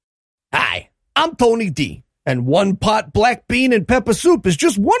I'm Tony D, and one pot black bean and pepper soup is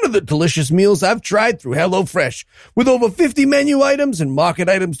just one of the delicious meals I've tried through HelloFresh. With over 50 menu items and market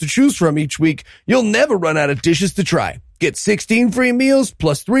items to choose from each week, you'll never run out of dishes to try. Get 16 free meals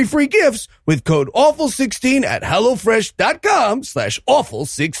plus 3 free gifts with code AWFUL16 at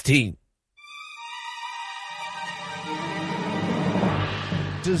HelloFresh.com/AWFUL16.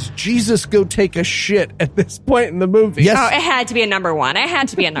 Does Jesus go take a shit at this point in the movie? Yes. Oh, it had to be a number one. It had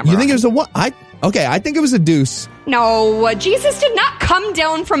to be a number You one. think it was a one? I think it was a deuce. No, Jesus did not come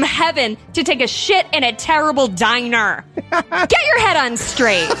down from heaven to take a shit in a terrible diner. Get your head on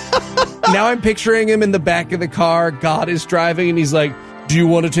straight. Now I'm picturing him in the back of the car. God is driving, and he's like, do you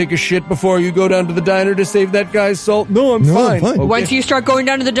want to take a shit before you go down to the diner to save that guy's soul? No, I'm fine. fine. Okay. Once you start going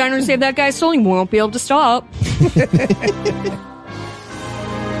down to the diner to save that guy's soul, you won't be able to stop.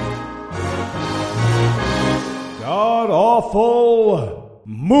 God awful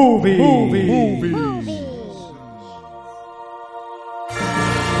movies.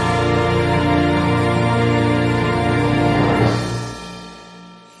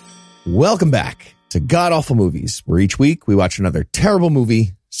 Welcome back to God Awful Movies, where each week we watch another terrible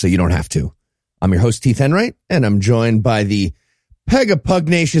movie so you don't have to. I'm your host, Heath Enright, and I'm joined by the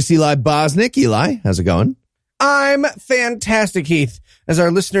pegapugnacious Eli Bosnick. Eli, how's it going? I'm fantastic, Heath. As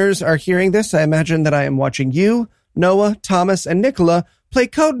our listeners are hearing this, I imagine that I am watching you, Noah, Thomas, and Nicola play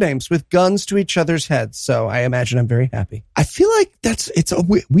codenames with guns to each other's heads. So I imagine I'm very happy. I feel like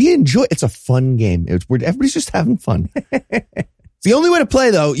we enjoy. It's a fun game. Everybody's just having fun. It's the only way to play,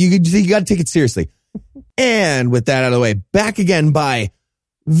 though. You got to take it seriously. And with that out of the way, back again by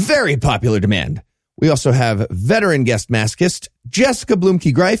very popular demand. We also have veteran guest masochist Jessica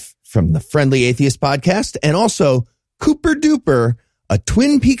Blumke-Greif from the Friendly Atheist podcast, and also Cooper Duper, a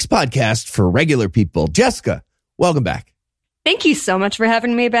Twin Peaks podcast for regular people. Jessica, welcome back. Thank you so much for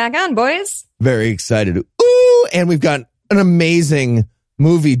having me back on, boys. Very excited. Ooh, and we've got an amazing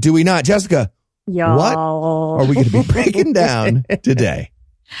movie, do we not? Jessica, Y'all. what are we going to be breaking down today?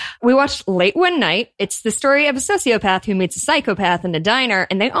 We watched Late One Night. It's the story of a sociopath who meets a psychopath in a diner,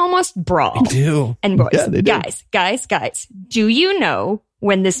 and they almost brawl. I do. And boys, Yeah, they do. guys, do you know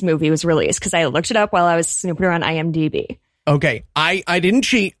when this movie was released? Because I looked it up while I was snooping around IMDb. Okay. I didn't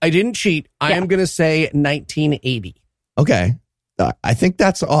cheat. I am going to say 1980. Okay. I think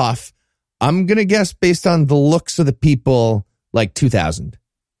that's off. I'm going to guess based on the looks of the people, like 2000.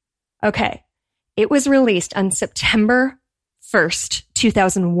 Okay. It was released on September 1st,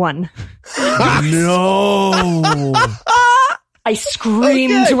 2001. No. I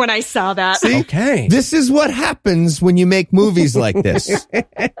screamed Okay. when I saw that. See? Okay. This is what happens when you make movies like this.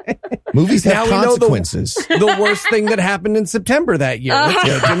 Movies have Now we know consequences. the worst thing that happened in September that year. That's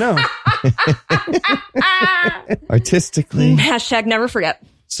good to know. Artistically, Hashtag never forget.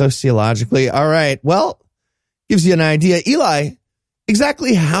 sociologically. All right. Well, gives you an idea. Eli,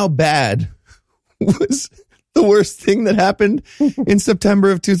 exactly how bad was the worst thing that happened in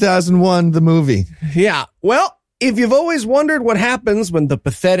September of 2001, the movie? Yeah. Well, if you've always wondered what happens when the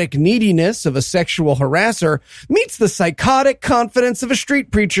pathetic neediness of a sexual harasser meets the psychotic confidence of a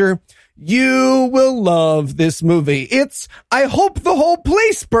street preacher, you will love this movie. It's I Hope the Whole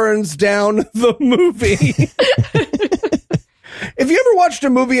Place Burns Down, the movie. If you ever watched a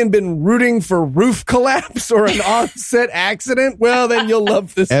movie and been rooting for roof collapse or an on-set accident, well, then you'll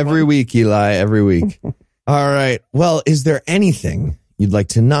love this Every one. week, Eli, every week. All right. Well, is there anything you'd like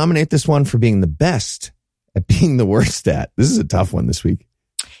to nominate this one for being the best at being the worst at? This is a tough one this week.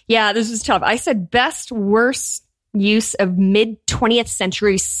 Yeah, this is tough. I said best, worst use of mid-20th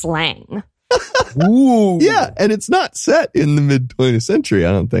century slang. Ooh. Yeah, and it's not set in the mid-20th century,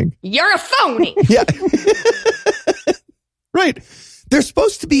 I don't think. You're a phony. Yeah. Right. They're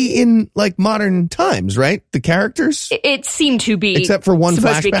supposed to be in, like, modern times, right? The characters? It seemed to be Except for one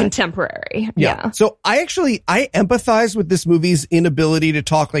supposed to be flashback? contemporary. Yeah. So I empathize with this movie's inability to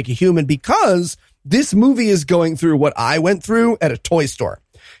talk like a human because this movie is going through what I went through at a toy store.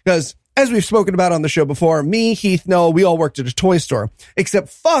 Because as we've spoken about on the show before, me, Heath, Noah, we all worked at a toy store, except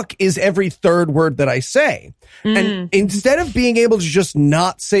fuck is every third word that I say. And instead of being able to just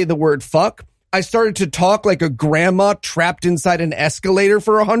not say the word fuck, I started to talk like a grandma trapped inside an escalator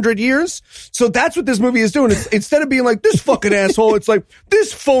for 100 years. So that's what this movie is doing. It's, instead of being like, this fucking asshole, it's like,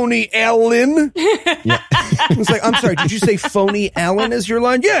 this phony Alan. Yeah. It's like, I'm sorry, did you say phony Alan as your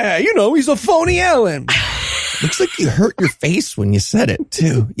line? Yeah, you know, he's a phony Alan. Looks like you hurt your face when you said it,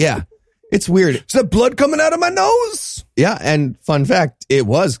 too. Yeah. It's weird. Is that blood coming out of my nose? Yeah, and fun fact, it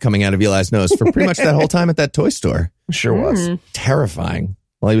was coming out of Eli's nose for pretty much that whole time at that toy store. Sure was. Terrifying.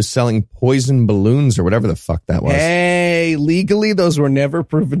 While he was selling poison balloons or whatever the fuck that was. Hey, legally, those were never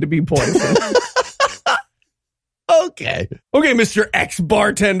proven to be poison. Okay. Okay, Mr.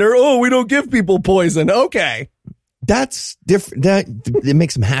 Ex-bartender. Oh, we don't give people poison. Okay. That's different. It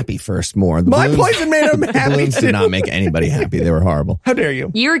makes them happy first more. My poison made them The happy balloons too. did not make anybody happy. They were horrible. How dare you?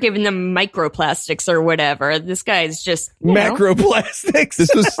 You're giving them microplastics or whatever. This guy's just you know. Macroplastics.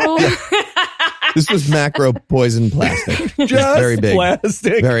 This was macro poison plastic. Just very big.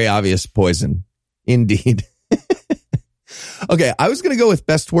 plastic. Very obvious poison. Indeed. Okay, I was going to go with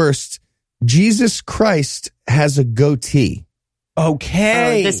best worst. Jesus Christ has a goatee.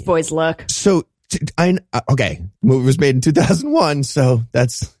 Okay. Oh, this boy's look. So, okay, the movie was made in 2001, so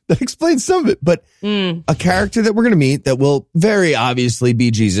that explains some of it. But a character that we're going to meet that will very obviously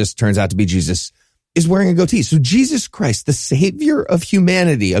be Jesus, turns out to be Jesus, is wearing a goatee. So Jesus Christ, the savior of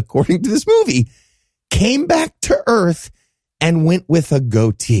humanity, according to this movie, came back to earth and went with a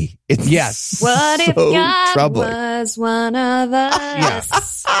goatee. It's What if so God troubling. was one of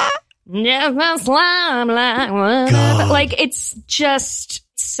us? Never slime like one of God. us. Like, it's just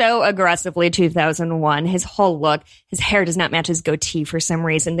so aggressively 2001. His whole look, his hair does not match his goatee for some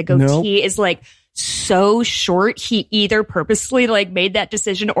reason. The goatee is like so short. He either purposely like made that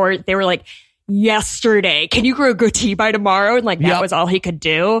decision or they were like, yesterday, can you grow a goatee by tomorrow? And like that was all he could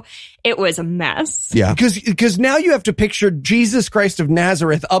do. It was a mess. Yeah. Because now you have to picture Jesus Christ of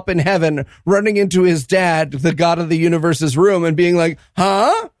Nazareth up in heaven running into his dad, the God of the universe's room, and being like,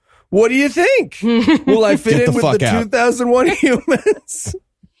 huh? What do you think? Will I fit Get in the with fuck the out. 2001 humans?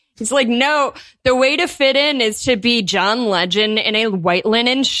 It's like, no, the way to fit in is to be John Legend in a white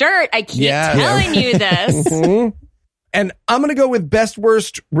linen shirt. I keep telling you this. And I'm going to go with best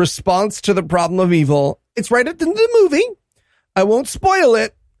worst response to the problem of evil. It's right at the end of the movie. I won't spoil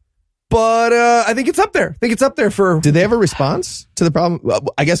it, but I think it's up there. I think it's up there for... Did they have a response to the problem? Well,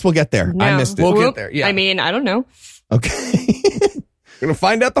 I guess we'll get there. I No. missed it. We'll get there, yeah. I mean, I don't know. Okay. We're going to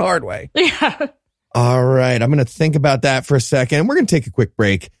find out the hard way. Yeah. All right. I'm going to think about that for a second. We're going to take a quick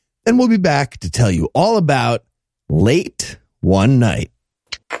break, and we'll be back to tell you all about Late One Night.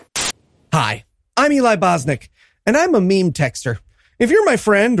 Hi, I'm Eli Bosnick, and I'm a meme texter. If you're my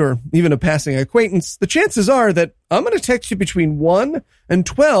friend or even a passing acquaintance, the chances are that I'm going to text you between 1 and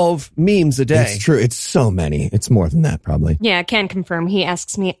 12 memes a day. It's true. It's so many. It's more than that, probably. Yeah, can confirm. He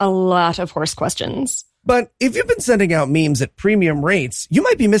asks me a lot of horse questions. But if you've been sending out memes at premium rates, you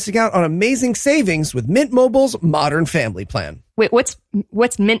might be missing out on amazing savings with Mint Mobile's Modern Family Plan. Wait, what's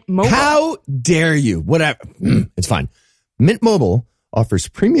Mint Mobile? How dare you? Whatever. It's fine. Mint Mobile offers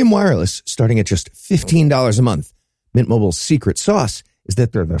premium wireless starting at just $15 a month. Mint Mobile's secret sauce is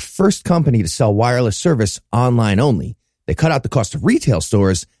that they're the first company to sell wireless service online only. They cut out the cost of retail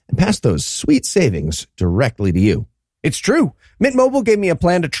stores and pass those sweet savings directly to you. It's true. Mint Mobile gave me a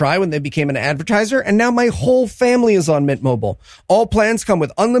plan to try when they became an advertiser, and now my whole family is on Mint Mobile. All plans come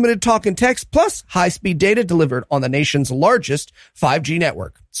with unlimited talk and text, plus high-speed data delivered on the nation's largest 5G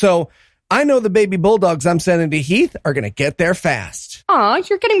network. So I know the baby bulldogs I'm sending to Heath are going to get there fast. Aw,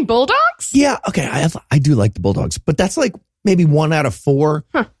 you're getting bulldogs? Yeah, okay. I do like the Bulldogs, but that's like maybe 1 out of 4.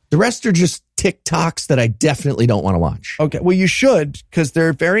 The rest are just TikToks that I definitely don't want to watch. Okay, well, you should, because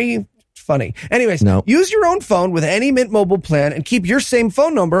they're very funny. Anyways, No. use your own phone with any Mint Mobile plan and keep your same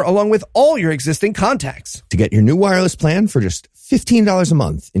phone number along with all your existing contacts. To get your new wireless plan for just $15 a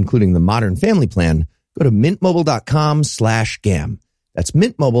month, including the Modern Family Plan, go to mintmobile.com/gam. That's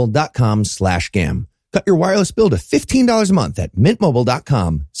mintmobile.com/gam. Cut your wireless bill to $15 a month at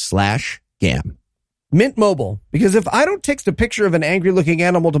mintmobile.com/gam. Mint Mobile, because if I don't text a picture of an angry looking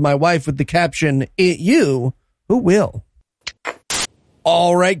animal to my wife with the caption, "It you," who will?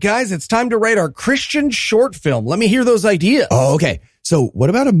 All right, guys, it's time to write our Christian short film. Let me hear those ideas. Oh, okay. So what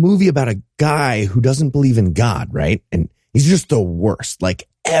about a movie about a guy who doesn't believe in God, right? And he's just the worst. Like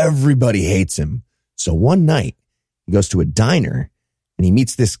everybody hates him. So one night he goes to a diner and he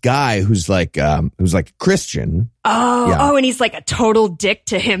meets this guy who's like a Christian. Oh, Yeah. oh, and he's like a total dick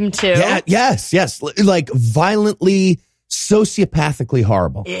to him too. Yeah, yes. Like violently, sociopathically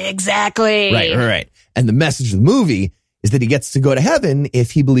horrible. Exactly. Right. And the message of the movie is that he gets to go to heaven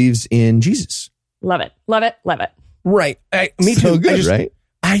if he believes in Jesus. Love it. Right. Me So too. good, right?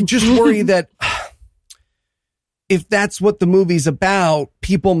 I just worry that if that's what the movie's about,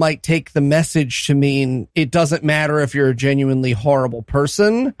 people might take the message to mean it doesn't matter if you're a genuinely horrible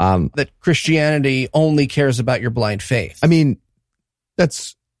person, that Christianity only cares about your blind faith. I mean, you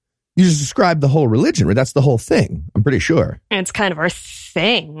just described the whole religion, right? That's the whole thing. I'm pretty sure. And it's kind of our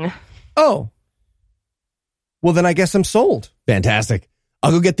thing. Oh. Well, then I guess I'm sold. Fantastic.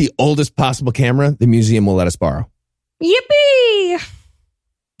 I'll go get the oldest possible camera the museum will let us borrow. Yippee!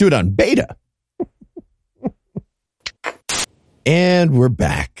 Do it on beta. And we're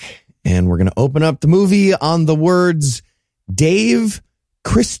back. And we're going to open up the movie on the words Dave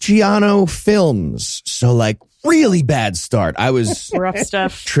Cristiano Films. So like really bad start. I was Rough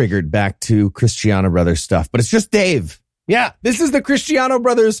stuff. triggered back to Cristiano Brothers stuff, but it's just Dave. Yeah, this is the Cristiano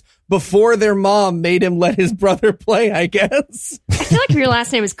brothers before their mom made him let his brother play, I guess. I feel like if your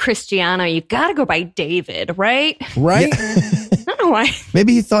last name is Cristiano, you got to go by David, right? Right? I don't know why.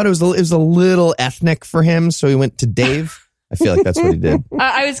 Maybe he thought it was a little ethnic for him, so he went to Dave. I feel like that's what he did.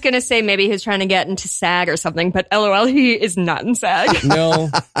 I was going to say maybe he was trying to get into SAG or something, but LOL, he is not in SAG No.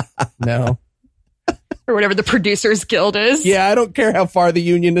 or whatever the Producers Guild is. Yeah, I don't care how far the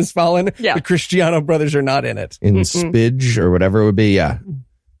union has fallen. Yeah. The Cristiano brothers are not in it. In Spidge or whatever it would be, yeah.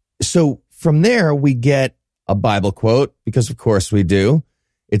 So from there, we get a Bible quote, because of course we do.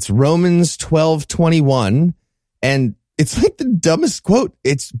 It's Romans 12:21, and it's like the dumbest quote.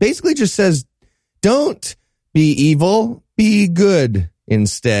 It's basically just says, don't be evil, be good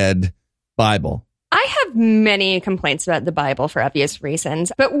instead. Bible. I have many complaints about the Bible for obvious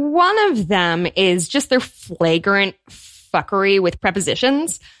reasons, but one of them is just their flagrant fuckery with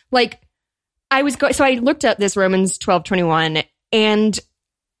prepositions. Like, so I looked up this Romans 12:21, and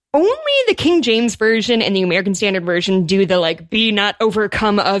only the King James Version and the American Standard Version do the like, be not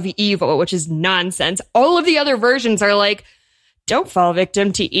overcome of evil, which is nonsense. All of the other versions are like, don't fall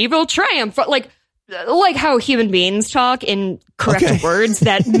victim to evil, triumph. Like how human beings talk in correct words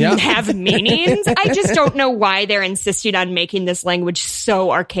that have meanings. I just don't know why they're insisting on making this language so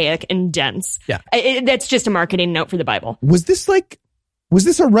archaic and dense. Yeah. That's just a marketing note for the Bible. Was this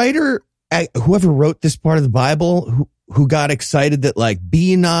a writer, whoever wrote this part of the Bible, who got excited that like,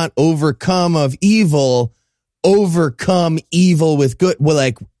 be not overcome of evil, overcome evil with good? Well,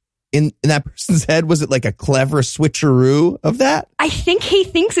 like, in that person's head, was it like a clever switcheroo of that? I think he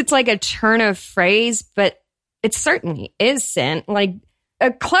thinks it's like a turn of phrase, but it certainly isn't. Like,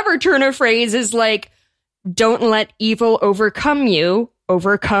 a clever turn of phrase is like, don't let evil overcome you,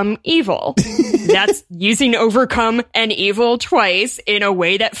 overcome evil. That's using overcome and evil twice in a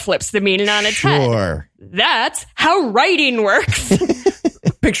way that flips the meaning on its head. That's how writing works.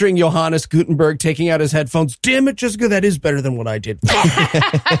 Picturing Johannes Gutenberg taking out his headphones. Damn it, Jessica, that is better than what I did.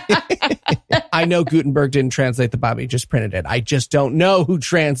 I know Gutenberg didn't translate the Bible. He just printed it. I just don't know who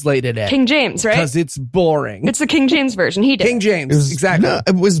translated it. King James, right? Because it's boring. It's the King James Version. He did. King James, exactly. No,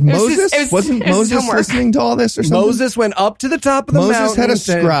 it was Moses? Wasn't Moses listening to all this or something? Moses went up to the top of the mountain. Moses had a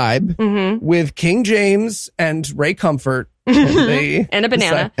scribe. With King James and Ray Comfort. And a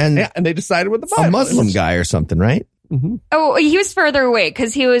banana. And they decided what the Bible a Muslim is. guy or something, right? Oh, he was further away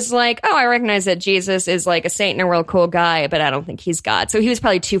because he was like, oh, I recognize that Jesus is like a saint and a real cool guy, but I don't think he's God. So he was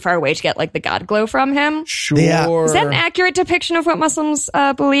probably too far away to get like the God glow from him. Sure. Yeah. Is that an accurate depiction of what Muslims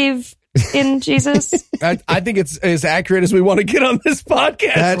believe in Jesus? I think it's as accurate as we want to get on this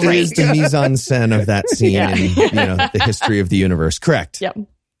podcast. That is the mise-en-scène of that scene in the history of the universe. Correct. Yep.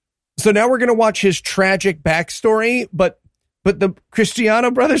 So now we're going to watch his tragic backstory, but the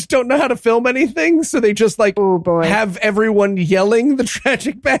Cristiano brothers don't know how to film anything, so they just like have everyone yelling the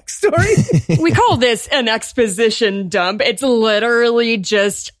tragic backstory. We call this an exposition dump. It's literally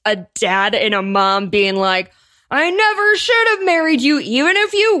just a dad and a mom being like, I never should have married you, even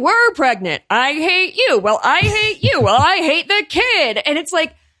if you were pregnant. I hate you. Well, I hate you. Well, I hate the kid. And it's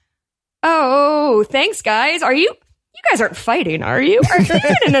like, oh, thanks, guys. You guys aren't fighting, are you? Are you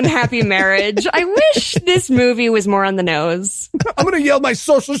in an unhappy marriage? I wish this movie was more on the nose. I'm going to yell my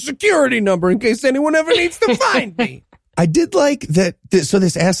social security number in case anyone ever needs to find me. I did like that. So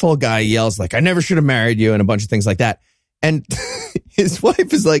this asshole guy yells like, I never should have married you, and a bunch of things like that. And his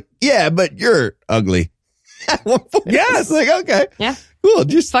wife is like, yeah, but you're ugly. At one point, yes. Like, okay. Yeah. Cool.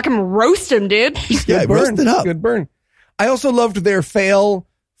 Just fucking roast him, dude. Yeah, roast it up. Good burn. I also loved their fail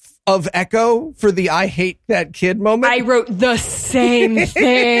of Echo for the I hate that kid moment. I wrote the same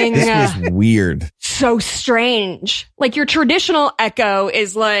thing. This was weird. So strange. Like your traditional Echo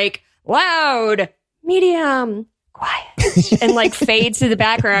is like loud, medium, quiet, and like fades to the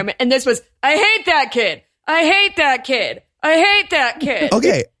background. And this was, I hate that kid. I hate that kid. I hate that kid.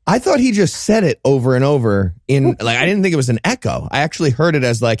 Okay. I thought he just said it over and over in like, I didn't think it was an echo. I actually heard it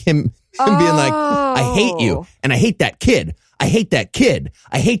as like him being like, I hate you. And I hate that kid. I hate that kid.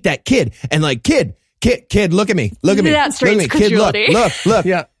 I hate that kid. And like, kid, look at me. Look at me. That strains look at me. Kid, credulity. look.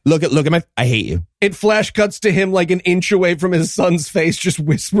 Yeah. Look at my, I hate you. It flash cuts to him like an inch away from his son's face, just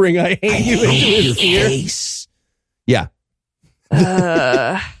whispering, I hate you into his ear. Face. Yeah.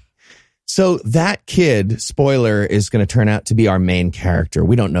 So that kid, spoiler, is going to turn out to be our main character.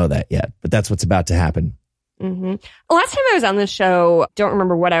 We don't know that yet, but that's what's about to happen. Mm-hmm. Last time I was on the show, don't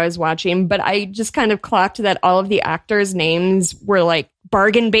remember what I was watching, but I just kind of clocked that all of the actors' names were like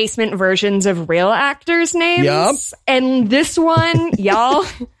bargain basement versions of real actors' names. Yup. And this one, y'all,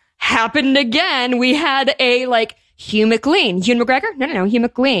 happened again. We had a Hugh McLean. Ewan McGregor? No, Hugh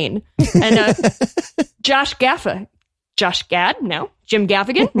McLean. And Josh Gad? No. Jim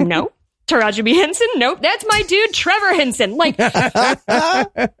Gaffigan? No. Taraji B. Henson? Nope. That's my dude, Trevor Henson.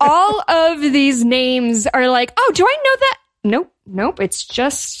 All of these names are do I know that? Nope. It's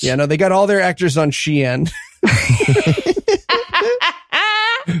just... Yeah, no, they got all their actors on Shein.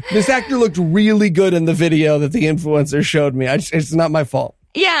 This actor looked really good in the video that the influencer showed me. It's not my fault.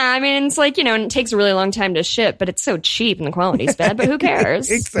 Yeah, I mean, it's and it takes a really long time to ship, but it's so cheap and the quality's bad, but who cares?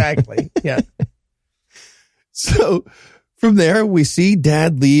 Exactly. Yeah. So from there, we see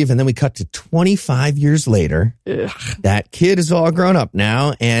Dad leave, and then we cut to 25 years later. Ugh. That kid is all grown up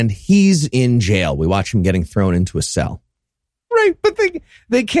now, and he's in jail. We watch him getting thrown into a cell. Right, but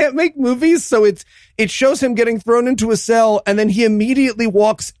they can't make movies, so it shows him getting thrown into a cell, and then he immediately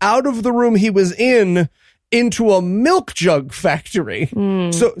walks out of the room he was in into a milk jug factory.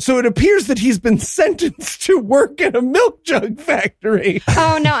 So it appears that he's been sentenced to work at a milk jug factory.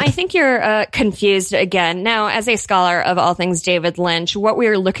 Oh, no, I think you're confused again. Now, as a scholar of all things David Lynch, what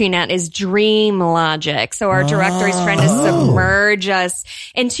we're looking at is dream logic. So our director is trying to submerge us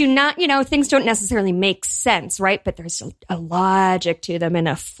into not, things don't necessarily make sense, right? But there's a logic to them and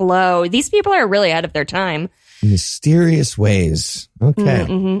a flow. These people are really out of their time. Mysterious ways. Okay.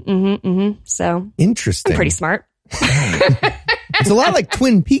 So interesting. I'm pretty smart. It's a lot like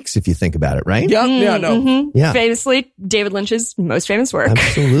Twin Peaks if you think about it, right? Yeah, yeah, no. Yeah. Famously, David Lynch's most famous work.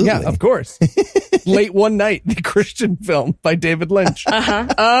 Absolutely. Yeah, of course. Late One Night, the Christian film by David Lynch. Oh,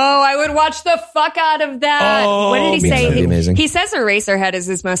 I would watch the fuck out of that. Oh, what did he me say? too. Amazing. He says Eraserhead is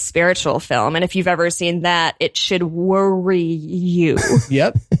his most spiritual film, and if you've ever seen that, it should worry you.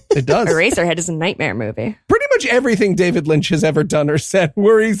 Yep, it does. Eraserhead is a nightmare movie. Pretty much everything David Lynch has ever done or said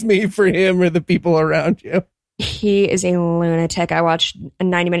worries me for him or the people around you. He is a lunatic. I watched a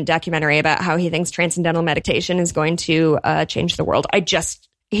 90-minute documentary about how he thinks transcendental meditation is going to change the world.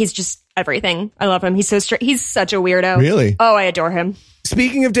 He's just everything. I love him. He's so he's such a weirdo. Really? Oh, I adore him.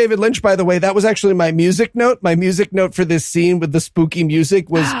 Speaking of David Lynch, by the way, that was actually my music note. My music note for this scene with the spooky music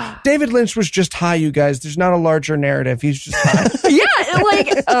was David Lynch was just high, you guys. There's not a larger narrative. He's just high.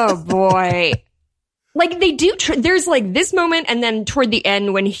 Yeah, oh boy. They do, there's this moment, and then toward the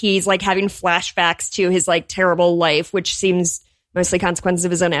end when he's having flashbacks to his terrible life, which seems mostly consequences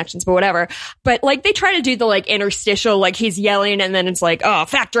of his own actions, but whatever. But they try to do the interstitial, he's yelling, and then it's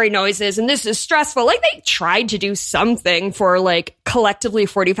factory noises, and this is stressful. They tried to do something for collectively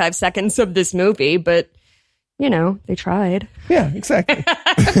 45 seconds of this movie, but they tried. Yeah, exactly.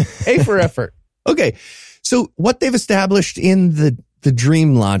 A for effort. Okay. So what they've established in the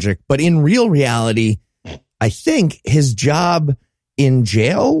dream logic, but in real reality, I think his job in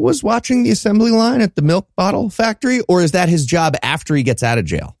jail was watching the assembly line at the milk bottle factory, or is that his job after he gets out of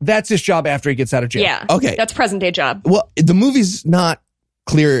jail? That's his job after he gets out of jail. Yeah. Okay. That's present day job. Well, the movie's not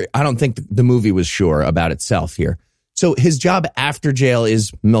clear. I don't think the movie was sure about itself here. So his job after jail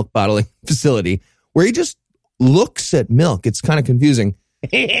is milk bottling facility, where he just looks at milk. It's kind of confusing.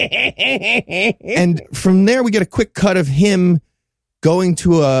 And from there, we get a quick cut of him going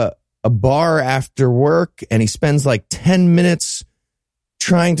to a bar after work, and he spends 10 minutes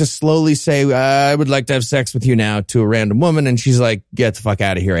trying to slowly say, I would like to have sex with you now, to a random woman. And she's like, get the fuck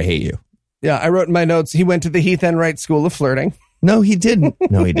out of here. I hate you. Yeah, I wrote in my notes, he went to the Heath Enright School of Flirting. No, he didn't.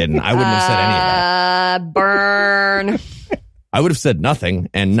 No, he didn't. I wouldn't have said any of that. Burn. I would have said nothing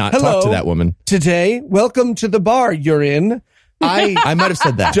and not Hello. talked to that woman. Today, welcome to the bar you're in. I might have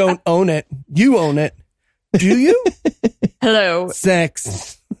said that. Don't own it. You own it. Do you? Hello.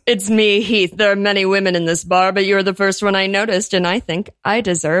 Sex. It's me, Heath. There are many women in this bar, but you're the first one I noticed, and I think I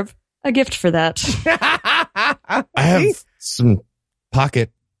deserve a gift for that. I have some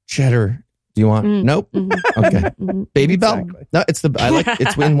pocket cheddar. Do you want? Nope. Okay. Baby Bell? Exactly. No, it's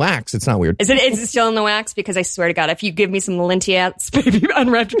in wax. It's not weird. Is it still in the wax? Because I swear to God, if you give me some Lintiats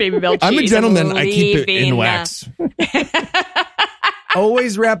unwrapped Baby Bell cheese, I'm a gentleman. I keep it in leaving. wax.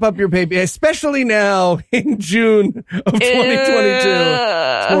 Always wrap up your baby, especially now in June of 2022.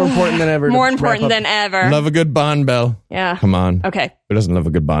 It's more important than ever. More important than ever. Love a good Bond Bell. Yeah. Come on. Okay. Who doesn't love a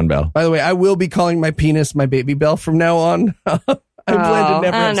good Bond Bell? By the way, I will be calling my penis my baby bell from now on. I plan to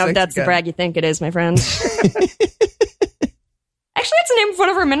never I have don't know if sex that's the again. brag you think it is, my friend. Actually, it's the name of one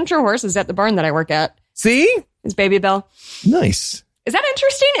of our miniature horses at the barn that I work at. See? Is Baby Bell. Nice. Is that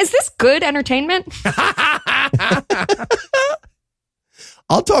interesting? Is this good entertainment?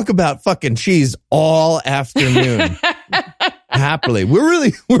 I'll talk about fucking cheese all afternoon. Happily. We're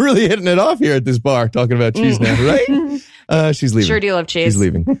really hitting it off here at this bar, talking about cheese now, right? She's leaving. Sure do love cheese. She's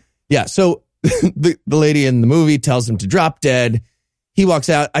leaving. Yeah. So the lady in the movie tells him to drop dead. He walks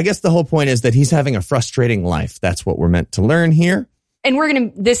out. I guess the whole point is that he's having a frustrating life. That's what we're meant to learn here.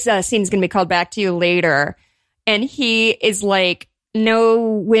 And this scene is going to be called back to you later. And he is like, no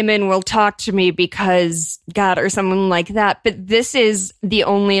women will talk to me because God, or something like that. But this is the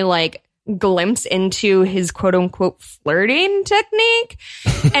only like glimpse into his quote unquote flirting technique.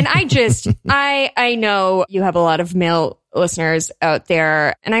 And I know you have a lot of male listeners out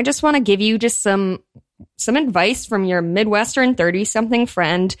there. And I just want to give you just some advice from your Midwestern 30-something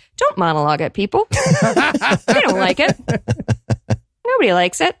friend. Don't monologue at people. They don't like it. Nobody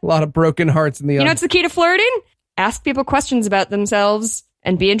likes it. A lot of broken hearts in the You know what's the key to flirting? Ask people questions about themselves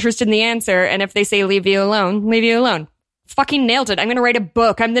and be interested in the answer. And if they say leave you alone, leave you alone. Fucking nailed it. I'm going to write a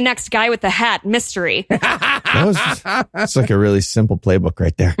book. I'm the next guy with the hat. Mystery. That's like a really simple playbook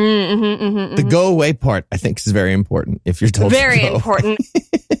right there. The go away part, I think, is very important if you're told Very to go. important.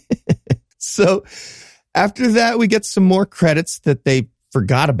 So after that, we get some more credits that they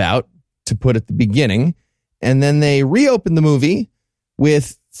forgot about to put at the beginning. And then they reopen the movie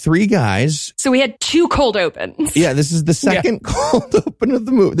with 3 guys. So we had 2 cold opens. Yeah, this is the second cold open of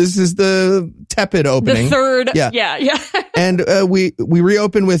the movie. This is the tepid opening. The third. Yeah. And we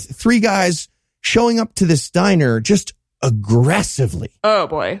reopen with 3 guys showing up to this diner just aggressively. Oh,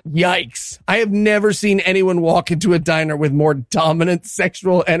 boy. Yikes. I have never seen anyone walk into a diner with more dominant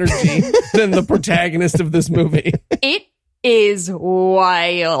sexual energy than the protagonist of this movie. It is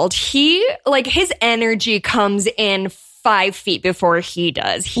wild. His energy comes in 5 feet before he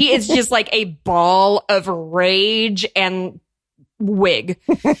does. He is just like a ball of rage and wig.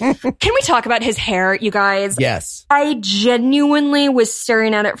 Can we talk about his hair, you guys? Yes. I genuinely was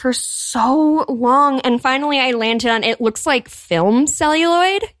staring at it for so long, and finally I landed on it looks like film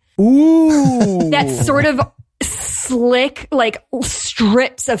celluloid. Ooh. That sort of slick, like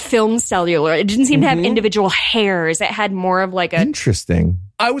strips of film celluloid. It didn't seem to have individual hairs. It had more of like a... Interesting.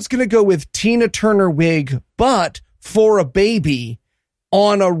 I was going to go with Tina Turner wig, but for a baby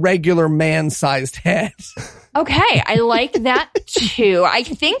on a regular man-sized head. Okay, I like that too. I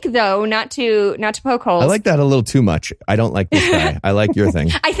think though, not to poke holes. I like that a little too much. I don't like this guy. I like your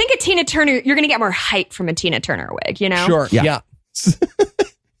thing. I think a Tina Turner, you're going to get more hype from a Tina Turner wig, you know? Sure. Yeah.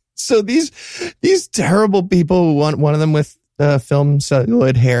 So these terrible people, one of them with film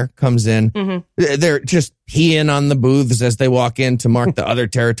celluloid hair comes in. They're just peeing on the booths as they walk in to mark the other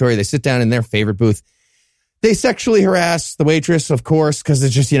territory. They sit down in their favorite booth. They sexually harass the waitress, of course, because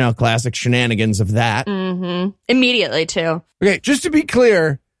it's just, classic shenanigans of that. Immediately, too. Okay, just to be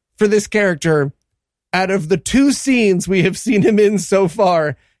clear, for this character, out of the 2 scenes we have seen him in so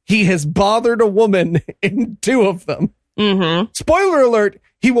far, he has bothered a woman in 2 of them. Spoiler alert,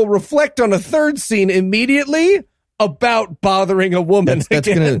 he will reflect on a 3rd scene immediately about bothering a woman. That's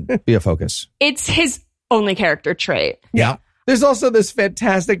going to be a focus. It's his only character trait. Yeah. There's also this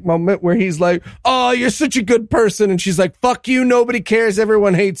fantastic moment where he's like, oh, you're such a good person. And she's like, fuck you. Nobody cares.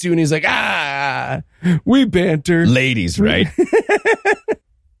 Everyone hates you. And he's like, we banter. Ladies, right?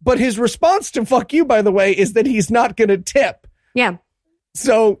 But his response to fuck you, by the way, is that he's not going to tip. Yeah.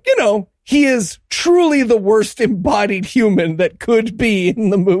 So, he is truly the worst embodied human that could be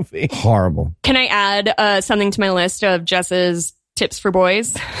in the movie. Horrible. Can I add something to my list of Jess's tips for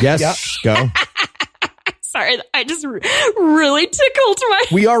boys? Yes, go. Sorry, I just really tickled my...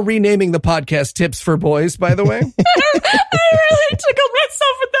 We are renaming the podcast Tips for Boys, by the way. I really tickled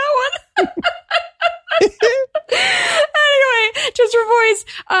myself with that one. Anyway, just for boys.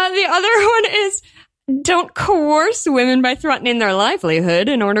 The other one is don't coerce women by threatening their livelihood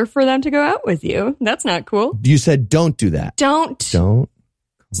in order for them to go out with you. That's not cool. You said don't do that. Don't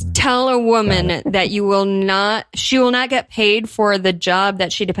tell a woman that she will not get paid for the job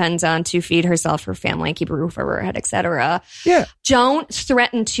that she depends on to feed herself, her family, keep a roof over her head, etc. Yeah. Don't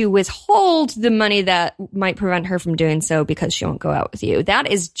threaten to withhold the money that might prevent her from doing so because she won't go out with you.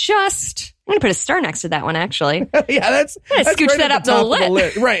 That is just... I'm going to put a star next to that one, actually. Yeah, that's scooch right that at up the top the of the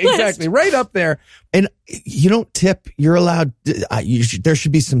list. Right, exactly. Right up there. And you don't tip. You're allowed. There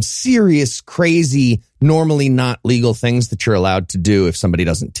should be some serious, crazy, normally not legal things that you're allowed to do if somebody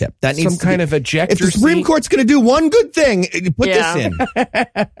doesn't tip. That needs some kind of ejector. If the Supreme seat. Court's going to do one good thing, put this in.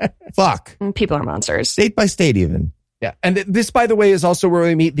 Fuck. People are monsters. State by state, even. Yeah. And this, by the way, is also where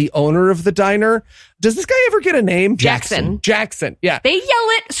we meet the owner of the diner. Does this guy ever get a name? Jackson. Jackson. Yeah. They yell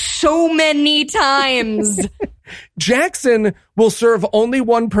it so many times. Jackson will serve only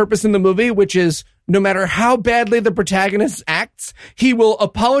one purpose in the movie, which is no matter how badly the protagonist acts, he will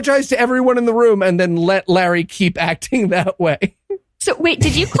apologize to everyone in the room and then let Larry keep acting that way. So wait,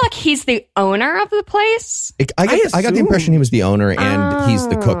 did you clock he's the owner of the place? I got the impression he was the owner and he's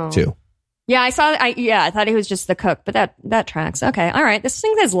the cook too. Yeah, I thought he was just the cook, but that tracks. Okay, all right. This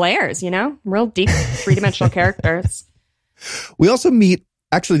thing has layers, real deep, three-dimensional characters. We also meet,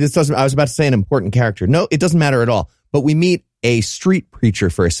 actually, I was about to say an important character. No, it doesn't matter at all. But we meet a street preacher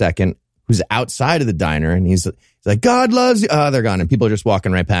for a second who's outside of the diner, and he's like, God loves you. Oh, they're gone, and people are just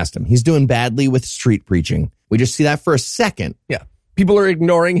walking right past him. He's doing badly with street preaching. We just see that for a second. Yeah. People are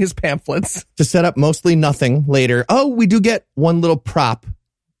ignoring his pamphlets. To set up mostly nothing later. Oh, we do get one little prop.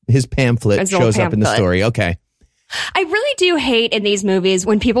 His pamphlet shows up in the story. Okay. I really do hate in these movies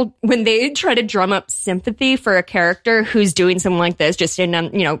when they try to drum up sympathy for a character who's doing something like this, just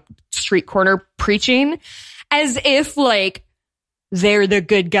in, street corner preaching, as if like they're the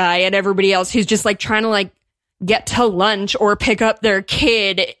good guy and everybody else who's just like trying to like get to lunch or pick up their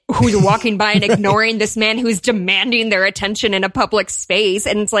kid who's walking by and ignoring this man who's demanding their attention in a public space.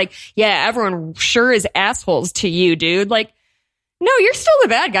 And it's like, yeah, everyone sure is assholes to you, dude. Like, no, you're still the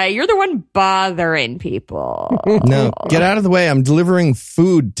bad guy. You're the one bothering people. No, get out of the way. I'm delivering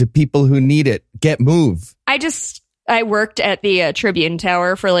food to people who need it. Move. I worked at the Tribune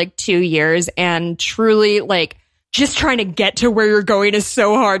Tower for like 2 years, and truly like just trying to get to where you're going is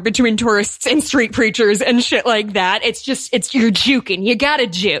so hard between tourists and street preachers and shit like that. You're juking. You gotta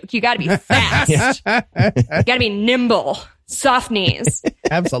juke. You gotta be fast. You gotta be nimble. Soft knees.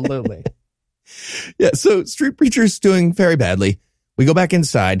 Absolutely. Yeah, so street preacher's doing very badly. We go back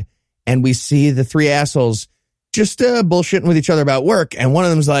inside and we see the three assholes just bullshitting with each other about work. And one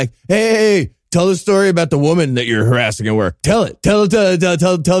of them's like, hey, tell the story about the woman that you're harassing at work. Tell it. Tell the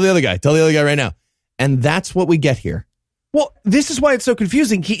other guy. Tell the other guy right now. And that's what we get here. Well, this is why it's so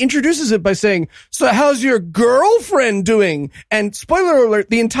confusing. He introduces it by saying, so how's your girlfriend doing? And spoiler alert,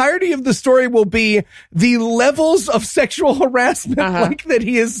 the entirety of the story will be the levels of sexual harassment like that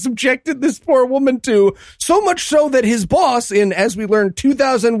he has subjected this poor woman to. So much so that his boss in, as we learned,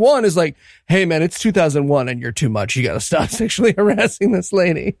 2001 is like, hey man, it's 2001 and you're too much. You got to stop sexually harassing this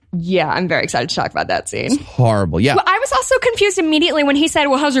lady. Yeah, I'm very excited to talk about that scene. It's horrible. Yeah. Well, I was also confused immediately when he said,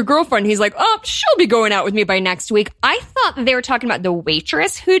 well, how's your girlfriend? He's like, oh, she'll be going out with me by next week. I thought they were talking about the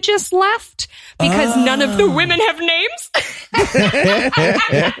waitress who just left because none of the women have names.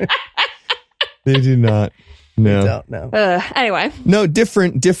 They do not. No. Don't know. Anyway. No,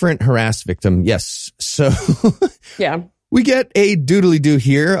 different harassed victim. Yes. So yeah, we get a doodly-doo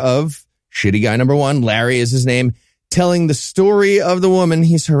here of shitty guy number one, Larry is his name, telling the story of the woman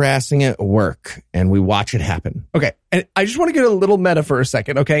he's harassing at work. And we watch it happen. Okay. And I just want to get a little meta for a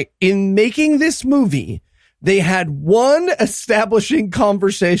second. Okay. In making this movie, they had one establishing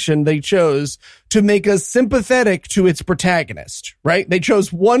conversation they chose to make us sympathetic to its protagonist, right? They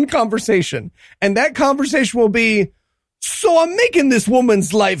chose one conversation, and that conversation will be, so I'm making this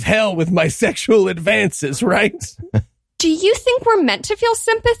woman's life hell with my sexual advances, right? Do you think we're meant to feel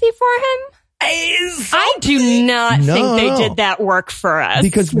sympathy for him? I do not think they did that work for us.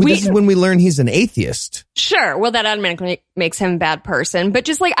 Because this is when we learn he's an atheist. Sure. Well, that automatically makes him a bad person. But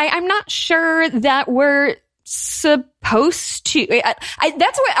just like, I'm not sure that we're supposed to.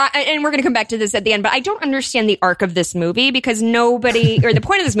 That's what, and we're going to come back to this at the end, but I don't understand the arc of this movie because nobody, or the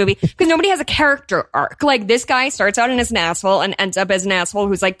point of this movie, because nobody has a character arc. Like, this guy starts out as an asshole and ends up as an asshole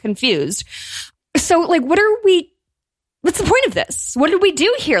who's like confused. So like, what's the point of this? What did we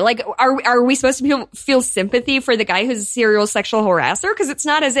do here? Like, are we supposed to feel sympathy for the guy who's a serial sexual harasser? Because it's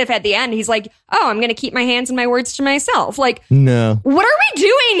not as if at the end he's like, oh, I'm going to keep my hands and my words to myself. Like, no. What are we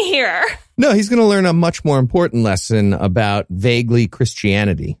doing here? No, he's going to learn a much more important lesson about vaguely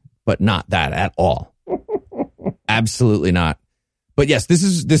Christianity, but not that at all. Absolutely not. But yes,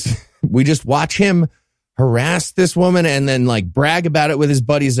 we just watch him harass this woman and then like brag about it with his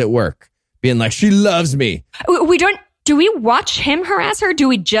buddies at work, being like, she loves me. Do we watch him harass her? Or do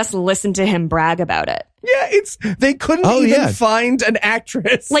we just listen to him brag about it? Yeah, they couldn't even find an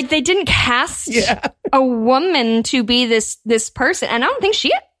actress. Like, they didn't cast a woman to be this person. And I don't think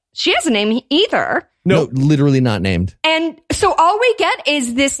she has a name either. No, literally not named. And so all we get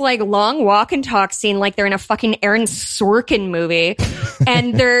is this like long walk and talk scene like they're in a fucking Aaron Sorkin movie.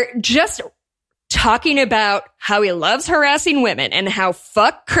 And they're just talking about how he loves harassing women and how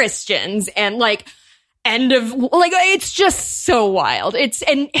fuck Christians and like, end of, like, it's just so wild.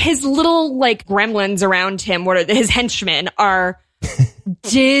 And his little, like, gremlins around him, his henchmen are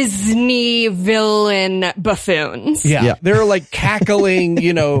Disney villain buffoons. Yeah. They're like cackling,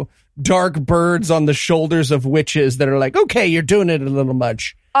 dark birds on the shoulders of witches that are like, okay, you're doing it a little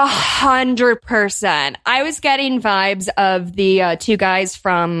much. 100%. I was getting vibes of the two guys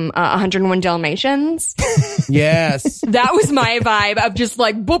from 101 Dalmatians. Yes. That was my vibe of just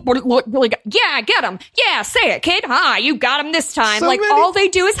like, yeah, get him. Yeah, say it, kid. You got him this time. All they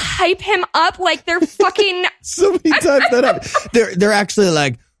do is hype him up like they're fucking... So many times that happens. They're actually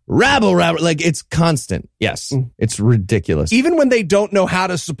like, rabble, like it's constant. Yes, it's ridiculous. Even when they don't know how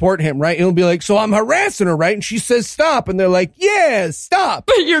to support him, right? He'll be like, so I'm harassing her, right? And she says stop. And they're like, yeah, stop.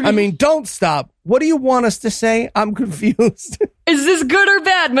 Don't stop. What do you want us to say? I'm confused. Is this good or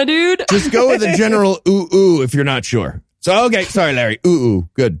bad, my dude? Just go with a general ooh if you're not sure. So, okay, sorry, Larry. Ooh,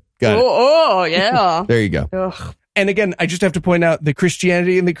 good. Got it. Oh, yeah. There you go. Ugh. And again, I just have to point out the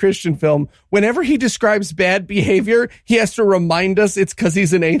Christianity in the Christian film. Whenever he describes bad behavior, he has to remind us it's because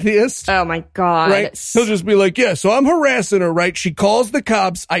he's an atheist. Oh, my God. Right? He'll just be like, yeah, so I'm harassing her, right? She calls the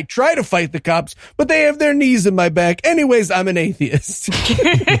cops. I try to fight the cops, but they have their knees in my back. Anyways, I'm an atheist.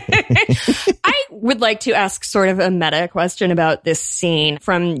 I would like to ask sort of a meta question about this scene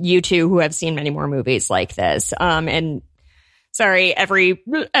from you two who have seen many more movies like this. And sorry, every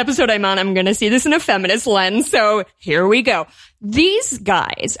episode I'm on, I'm going to see this in a feminist lens. So here we go. These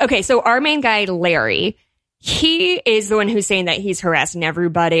guys. Okay, so our main guy, Larry, he is the one who's saying that he's harassing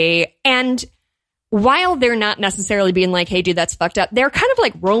everybody. And while they're not necessarily being like, hey, dude, that's fucked up, they're kind of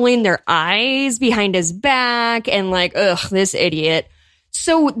like rolling their eyes behind his back and like, ugh, this idiot.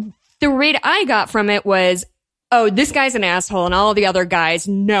 So the read I got from it was, oh, this guy's an asshole and all the other guys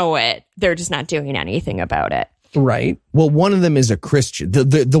know it. They're just not doing anything about it. Right. Well, one of them is a Christian.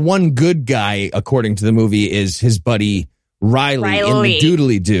 The one good guy, according to the movie, is his buddy Riley. In the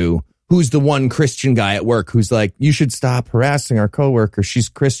Doodly-Doo, who's the one Christian guy at work who's like, you should stop harassing our coworker. She's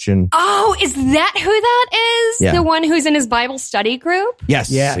Christian. Oh, is that who that is? Yeah. The one who's in his Bible study group?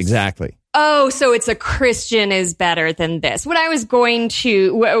 Yes, exactly. Oh, so it's a Christian is better than this. What I was going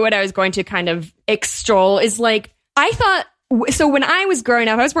to kind of extol is like, I thought, so when I was growing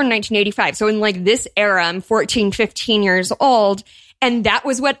up, I was born in 1985. So in like this era, I'm 14, 15 years old. And that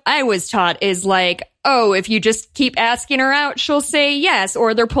was what I was taught is like, oh, if you just keep asking her out, she'll say yes.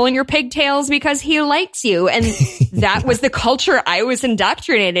 Or they're pulling your pigtails because he likes you. And that was the culture I was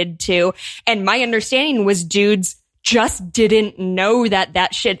indoctrinated to. And my understanding was dudes just didn't know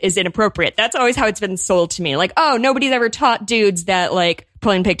that shit is inappropriate. That's always how it's been sold to me. Like, oh, nobody's ever taught dudes that like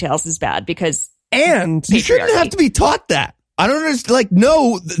pulling pigtails is bad because... And you shouldn't have to be taught that. I don't understand. Like,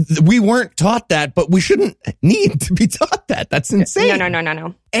 no, we weren't taught that, but we shouldn't need to be taught that. That's insane.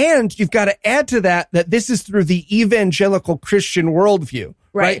 No. And you've got to add to that this is through the evangelical Christian worldview,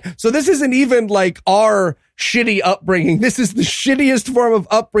 right? So this isn't even like our shitty upbringing. This is the shittiest form of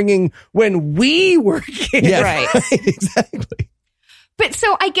upbringing when we were kids. Yeah, right. Exactly. But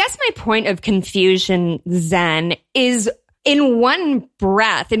so I guess my point of confusion then is in one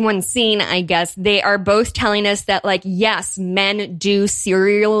breath, in one scene, I guess, they are both telling us that, like, yes, men do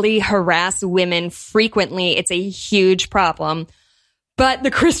serially harass women frequently. It's a huge problem. But the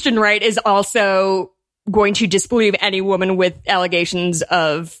Christian right is also going to disbelieve any woman with allegations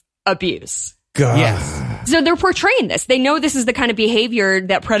of abuse. God. Yes. So they're portraying this. They know this is the kind of behavior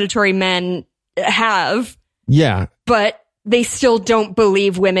that predatory men have. Yeah. But they still don't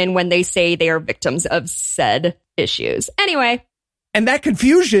believe women when they say they are victims of said issues. Anyway. And that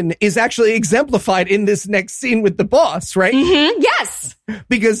confusion is actually exemplified in this next scene with the boss, right? Mm-hmm. Yes.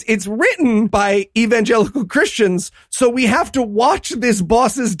 Because it's written by evangelical Christians, so we have to watch this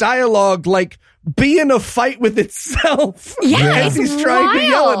boss's dialogue like be in a fight with itself as he's trying to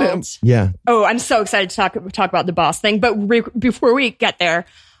yell at him. Yeah. Oh, I'm so excited to talk about the boss thing. But before we get there,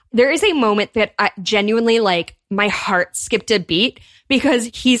 there is a moment that I genuinely, like, my heart skipped a beat because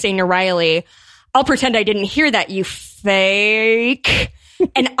he's saying to Riley, I'll pretend I didn't hear that, you fake.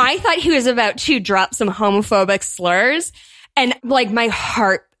 And I thought he was about to drop some homophobic slurs. And like my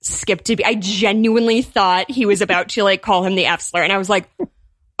heart skipped a beat. I genuinely thought he was about to like call him the F slur. And I was like,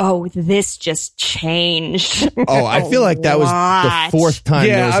 oh, this just changed. Oh, I feel like that was the fourth time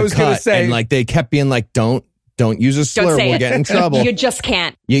there was I was a cut. gonna say, and like they kept being like, don't use a slur. We'll get in trouble. You just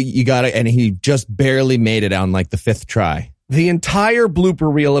can't. You got it. And he just barely made it on like the fifth try. The entire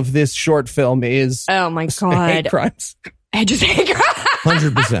blooper reel of this short film is oh my God. hate crimes. I just hate crimes.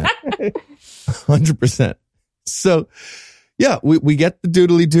 100%. 100%. So, yeah, we get the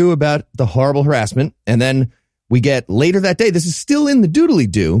doodly-doo about the horrible harassment. And then we get later that day, this is still in the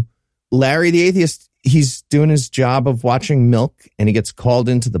doodly-doo, Larry the atheist he's doing his job of watching milk, and he gets called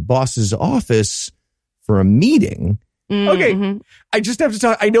into the boss's office for a meeting. Okay, I just have to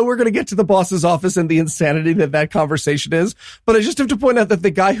talk. I know we're going to get to the boss's office and the insanity that conversation is, but I just have to point out that the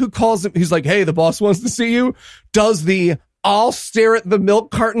guy who calls him, he's like, hey, the boss wants to see you, does the I'll stare at the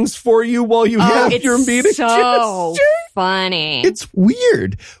milk cartons for you while you have your meeting. So funny. It's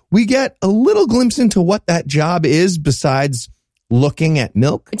weird. We get a little glimpse into what that job is besides looking at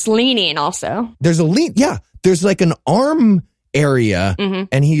milk. It's leaning also. There's there's like an arm area,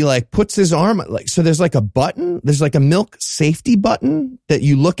 and he like puts his arm so there's like a button, there's like a milk safety button that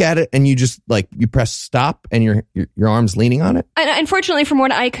you look at it and you just like you press stop and your arm's leaning on it. And unfortunately, from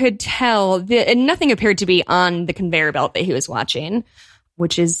what I could tell, nothing appeared to be on the conveyor belt that he was watching,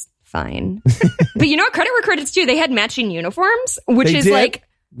 which is fine. But you know what? Credit where credit's due. They had matching uniforms, which is like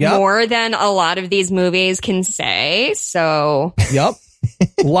more than a lot of these movies can say. So yep.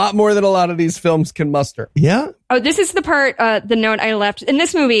 A lot more than a lot of these films can muster. Yeah. Oh, this is the part, the note I left. In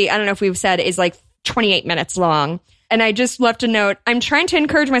this movie, I don't know if we've said, is like 28 minutes long. And I just left a note. I'm trying to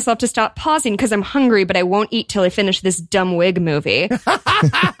encourage myself to stop pausing because I'm hungry, but I won't eat till I finish this dumb wig movie.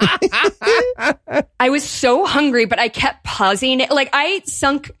 I was so hungry, but I kept pausing. Like, I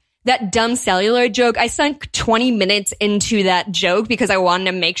sunk that dumb celluloid joke. I sunk 20 minutes into that joke because I wanted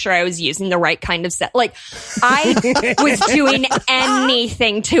to make sure I was using the right kind of set. Like, I was doing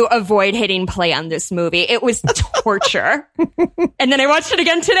anything to avoid hitting play on this movie. It was torture. And then I watched it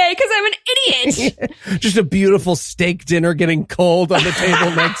again today because I'm an idiot. Just a beautiful steak dinner getting cold on the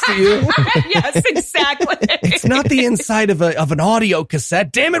table next to you. Yes, exactly. It's not the inside of an audio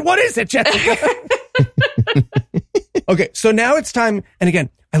cassette. Damn it, what is it, Jessica? Okay, so now it's time, and again,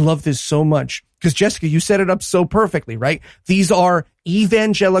 I love this so much because Jessica, you set it up so perfectly, right? These are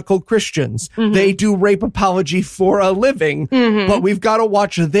evangelical Christians. They do rape apology for a living, but we've got to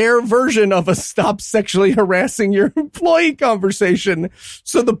watch their version of a stop sexually harassing your employee conversation.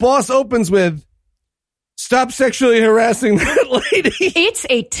 So the boss opens with, stop sexually harassing that lady. It's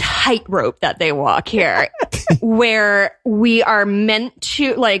a tightrope that they walk here where we are meant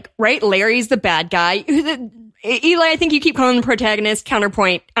to, like, right? Larry's the bad guy. Eli, I think you keep calling him the protagonist.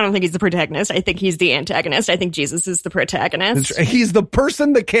 Counterpoint, I don't think he's the protagonist. I think he's the antagonist. I think Jesus is the protagonist. He's the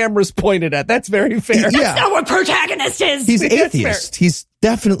person the camera's pointed at. That's very fair. That's not what protagonist is. He's atheist. He's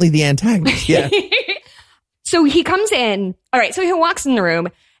definitely the antagonist. Yeah. So he comes in. All right. So he walks in the room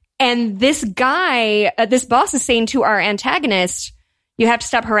and this guy, this boss is saying to our antagonist, you have to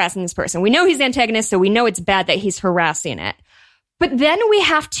stop harassing this person. We know he's the antagonist, so we know it's bad that he's harassing it. But then we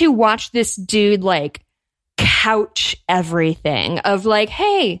have to watch this dude like couch everything of like,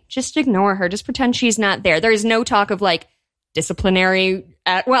 hey, just ignore her. Just pretend she's not there. There's no talk of like disciplinary.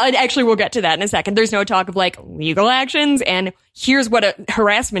 Well, actually, we'll get to that in a second. There's no talk of like legal actions and here's what a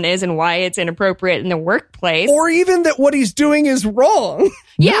harassment is and why it's inappropriate in the workplace. Or even that what he's doing is wrong.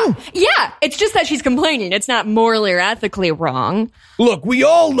 Yeah. Yeah. It's just that she's complaining. It's not morally or ethically wrong. Look, we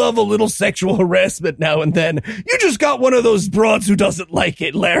all love a little sexual harassment now and then. You just got one of those broads who doesn't like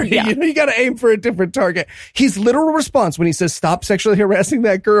it, Larry. Yeah. You got to aim for a different target. His literal response when he says, stop sexually harassing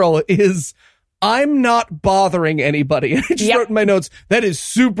that girl is, I'm not bothering anybody. I just wrote in my notes, that is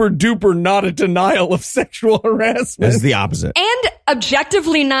super duper not a denial of sexual harassment. That's the opposite. And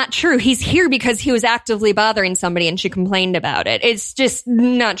objectively not true. He's here because he was actively bothering somebody and she complained about it. It's just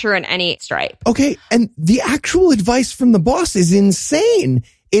not true on any stripe. Okay. And the actual advice from the boss is insane.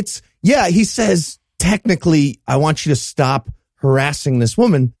 It's, he says, technically, I want you to stop harassing this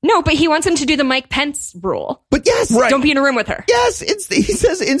woman. No, but he wants him to do the Mike Pence rule. But yes, right. Don't be in a room with her. Yes, he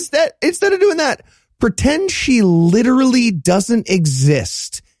says instead of doing that, pretend she literally doesn't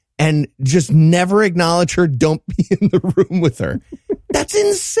exist and just never acknowledge her. Don't be in the room with her. That's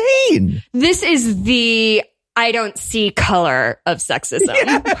insane. This is the I don't see color of sexism.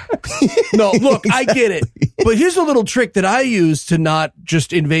 No, look, I get it. But here's a little trick that I use to not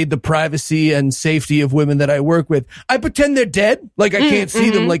just invade the privacy and safety of women that I work with. I pretend they're dead, like I can't see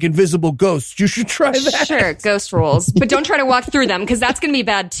them like invisible ghosts. You should try that. Sure, ghost rules. But don't try to walk through them because that's going to be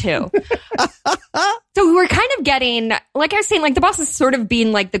bad too. So we're kind of getting, like I was saying, like the boss is sort of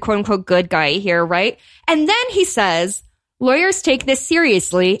being like the quote unquote good guy here, right? And then he says, lawyers take this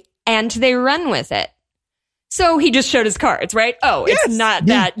seriously and they run with it. So he just showed his cards, right? Oh, it's not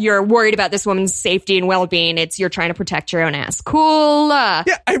that you're worried about this woman's safety and well-being. It's you're trying to protect your own ass. Cool.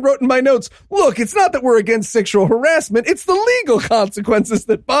 Yeah, I wrote in my notes, look, it's not that we're against sexual harassment. It's the legal consequences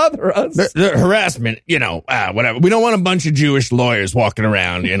that bother us. The harassment, whatever. We don't want a bunch of Jewish lawyers walking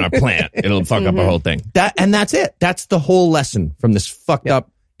around in our plant. It'll fuck up our whole thing. That's it. That's the whole lesson from this fucked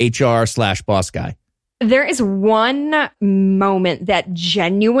up HR/boss guy. There is one moment that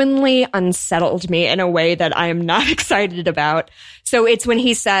genuinely unsettled me in a way that I am not excited about. So it's when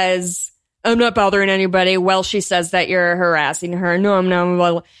he says, I'm not bothering anybody. Well, she says that you're harassing her. No, I'm not.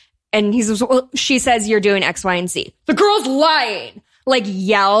 Well, and he says, well, she says you're doing X, Y, and Z. The girl's lying. Like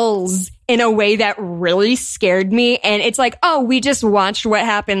yells in a way that really scared me. And it's like, oh, we just watched what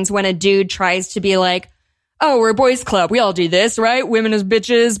happens when a dude tries to be like, oh, we're a boys club. We all do this, right? Women as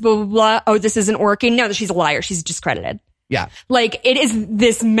bitches, blah, blah, blah. Oh, this isn't working. No, she's a liar. She's discredited. Yeah. Like,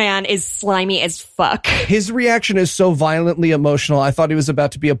 this man is slimy as fuck. His reaction is so violently emotional. I thought he was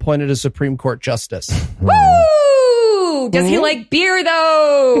about to be appointed a Supreme Court justice. Woo! Does he like beer,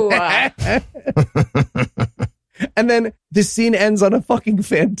 though? And then this scene ends on a fucking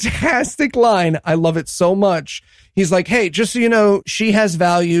fantastic line. I love it so much. He's like, hey, just so you know, she has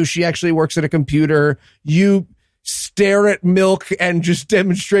value. She actually works at a computer. You stare at milk and just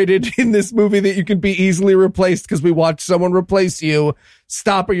demonstrated in this movie that you can be easily replaced because we watched someone replace you.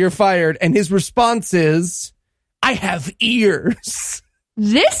 Stop or you're fired. And his response is, I have ears.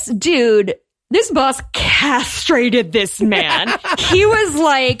 This dude, this boss castrated this man. He was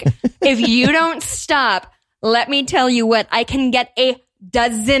like, if you don't stop, let me tell you what, I can get a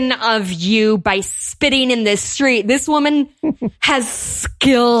dozen of you by spitting in this street. This woman has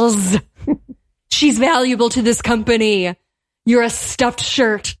skills. She's valuable to this company. You're a stuffed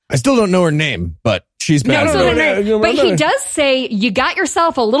shirt. I still don't know her name, but she's bad. But he does say, you got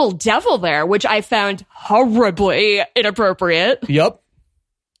yourself a little devil there, which I found horribly inappropriate. Yep.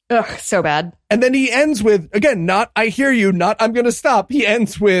 Ugh, so bad. And then he ends with, again, not I hear you, not I'm going to stop. He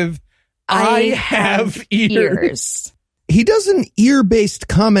ends with, I have ears. He does an ear-based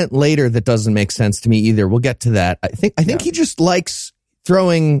comment later that doesn't make sense to me either. We'll get to that. I think he just likes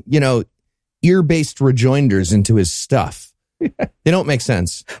throwing, ear-based rejoinders into his stuff. They don't make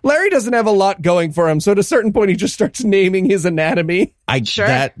sense. Larry doesn't have a lot going for him, so at a certain point he just starts naming his anatomy. Sure.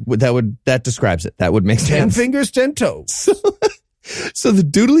 That describes it. That would make sense. 10 fingers, 10 toes. So the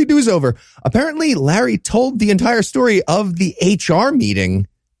doodly-doo is over. Apparently, Larry told the entire story of the HR meeting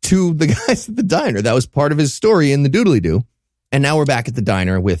to the guys at the diner. That was part of his story in the doodly-doo. And now we're back at the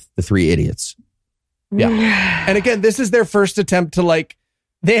diner with the three idiots. Yeah. And again, this is their first attempt to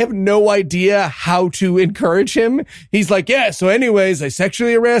they have no idea how to encourage him. He's like, yeah, so anyways, I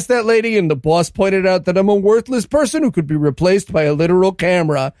sexually harassed that lady and the boss pointed out that I'm a worthless person who could be replaced by a literal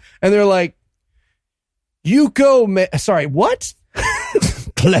camera. And they're like, you go, sorry, what?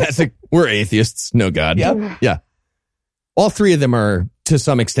 Classic. We're atheists. No God. Yep. Yeah. All three of them are, to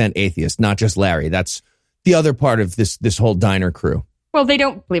some extent, atheists, not just Larry. That's the other part of this whole diner crew. Well, they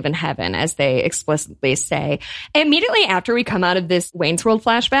don't believe in heaven, as they explicitly say. Immediately after we come out of this Wayne's World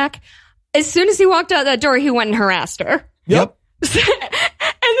flashback, as soon as he walked out that door, he went and harassed her. Yep.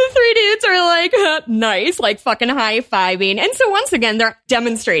 And the three dudes are like, nice, like fucking high-fiving. And so once again, they're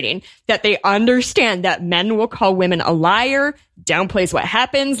demonstrating that they understand that men will call women a liar, downplays what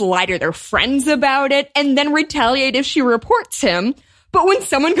happens, lie to their friends about it, and then retaliate if she reports him. But when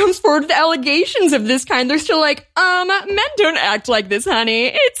someone comes forward with allegations of this kind, they're still like, men don't act like this, honey.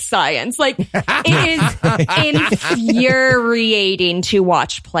 It's science. Like, it is infuriating to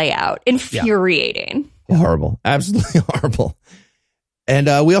watch play out. Infuriating. Yeah. Horrible. Absolutely horrible. And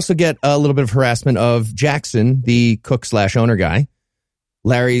we also get a little bit of harassment of Jackson, the cook/owner guy.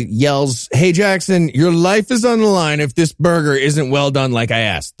 Larry yells, hey, Jackson, your life is on the line if this burger isn't well done like I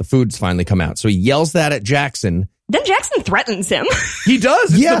asked. The food's finally come out. So he yells that at Jackson. Then Jackson threatens him. He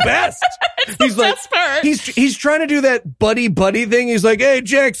does. It's the best. It's the best part. He's trying to do that buddy thing. He's like, hey,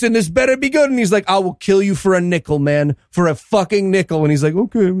 Jackson, this better be good. And he's like, I will kill you for a nickel, man. For a fucking nickel. And he's like,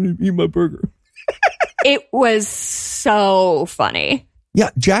 okay, I'm going to eat my burger. It was so funny.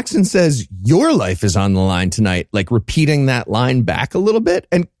 Yeah, Jackson says, your life is on the line tonight, like repeating that line back a little bit.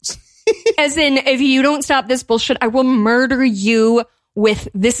 And as in, if you don't stop this bullshit, I will murder you with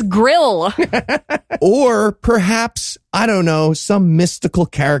this grill. Or perhaps, I don't know, some mystical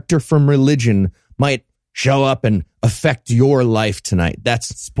character from religion might show up and affect your life tonight. That's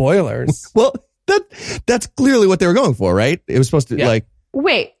spoilers. Well, that's clearly what they were going for, right? It was supposed to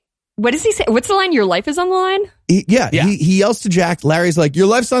Wait. What does he say? What's the line? Your life is on the line? He yells to Jack. Larry's like, your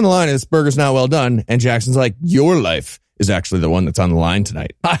life's on the line and this burger's not well done. And Jackson's like, your life is actually the one that's on the line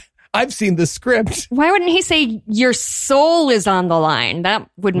tonight. I've seen the script. Why wouldn't he say your soul is on the line? That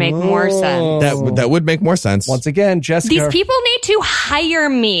would make more sense. That would make more sense. Once again, Jessica. These people need to hire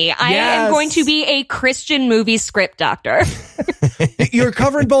me. I am going to be a Christian movie script doctor. You're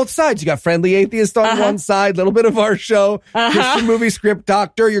covering both sides. You got Friendly Atheist on one side, little bit of our show, Christian movie script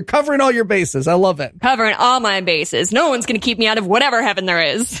doctor. You're covering all your bases. I love it. Covering all my bases. No one's going to keep me out of whatever heaven there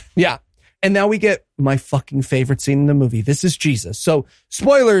is. Yeah. And now we get my fucking favorite scene in the movie. This is Jesus. So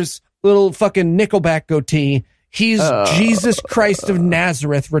spoilers, little fucking Nickelback goatee. He's Jesus Christ of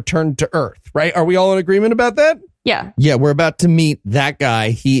Nazareth returned to earth, right? Are we all in agreement about that? Yeah. Yeah, we're about to meet that guy.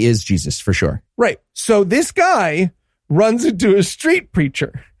 He is Jesus for sure. Right. So this guy runs into a street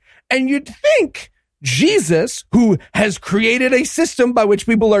preacher. And you'd think Jesus, who has created a system by which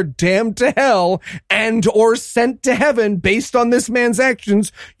people are damned to hell and or sent to heaven based on this man's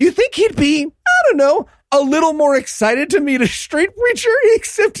actions, you think he'd be, I don't know, a little more excited to meet a street preacher,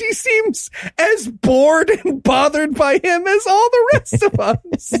 except he seems as bored and bothered by him as all the rest of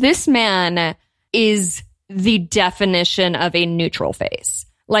us. This man is the definition of a neutral face.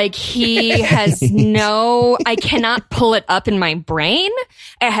 Like, he has I cannot pull it up in my brain.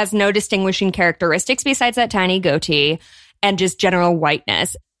 It has no distinguishing characteristics besides that tiny goatee and just general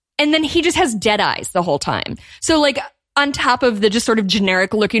whiteness. And then he just has dead eyes the whole time. So, like, on top of the just sort of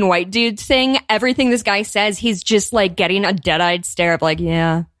generic looking white dude thing, everything this guy says, he's just like getting a dead-eyed stare of like,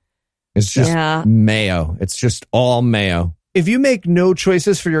 yeah. It's just mayo. It's just all mayo. If you make no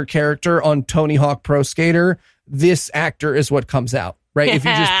choices for your character on Tony Hawk Pro Skater, this actor is what comes out, right? If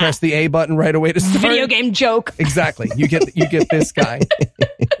you just press the A button right away to start. Video game joke. Exactly. You get this guy.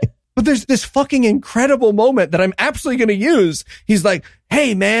 But there's this fucking incredible moment that I'm absolutely going to use. He's like,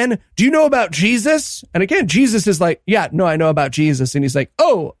 hey, man, do you know about Jesus? And again, Jesus is like, yeah, no, I know about Jesus. And he's like,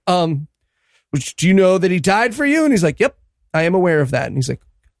 do you know that he died for you? And he's like, yep, I am aware of that. And he's like,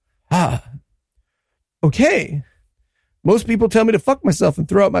 okay. Most people tell me to fuck myself and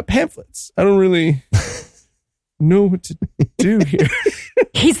throw out my pamphlets. I don't really know what to do here.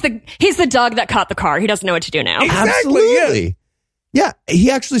 He's the dog that caught the car. He doesn't know what to do now. Exactly, Absolutely. Yeah,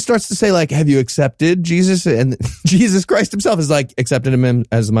 he actually starts to say, like, have you accepted Jesus? And Jesus Christ himself is like, accepted him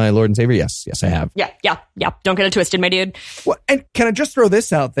as my Lord and Savior? Yes, I have. Yeah. Don't get it twisted, my dude. Well, and can I just throw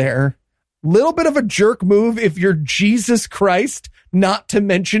this out there? Little bit of a jerk move if you're Jesus Christ, not to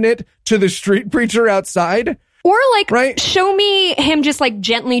mention it to the street preacher outside. Or like, right? Show me him just like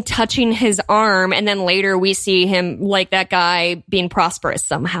gently touching his arm, and then later we see him like that guy being prosperous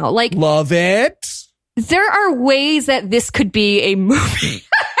somehow. Like, love it. There are ways that this could be a movie.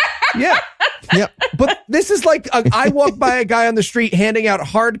 Yeah. But this is like, I walked by a guy on the street handing out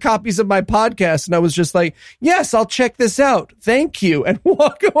hard copies of my podcast, and I was just like, yes, I'll check this out. Thank you. And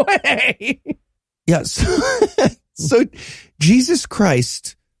walk away. Yes. So Jesus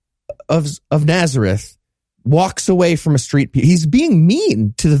Christ of Nazareth walks away from a street. He's being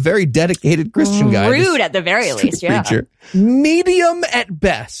mean to the very dedicated Christian guy. Rude at the very least, yeah. Preacher. Medium at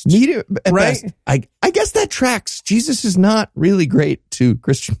best. Medium at right? best. I guess that tracks. Jesus is not really great to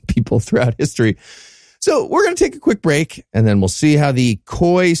Christian people throughout history. So we're going to take a quick break, and then we'll see how the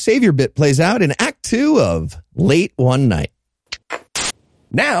coy savior bit plays out in Act 2 of Late One Night.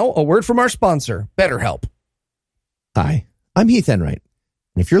 Now, a word from our sponsor, BetterHelp. Hi, I'm Heath Enright.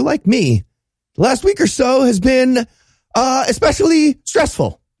 And if you're like me, the last week or so has been especially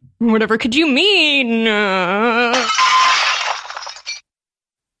stressful. Whatever could you mean?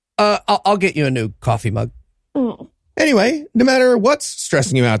 I'll get you a new coffee mug. Anyway, no matter what's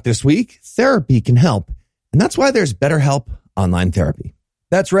stressing you out this week, therapy can help. And that's why there's BetterHelp Online Therapy.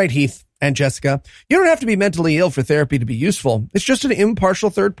 That's right, Heath and Jessica. You don't have to be mentally ill for therapy to be useful. It's just an impartial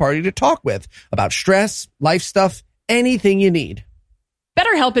third party to talk with about stress, life stuff, anything you need.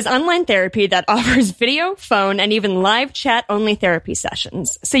 BetterHelp is online therapy that offers video, phone, and even live chat-only therapy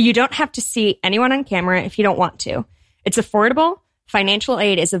sessions, so you don't have to see anyone on camera if you don't want to. It's affordable, financial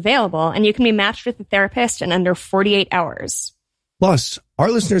aid is available, and you can be matched with a therapist in under 48 hours. Plus,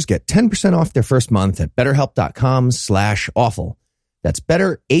 our listeners get 10% off their first month at BetterHelp.com/awful. That's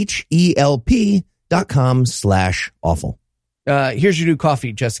BetterHelp.com/awful. Here's your new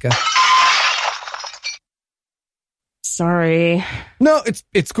coffee, Jessica. Sorry. No,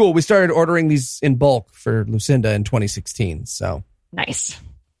 it's cool. We started ordering these in bulk for Lucinda in 2016, so. Nice.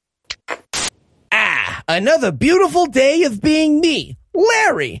 Another beautiful day of being me.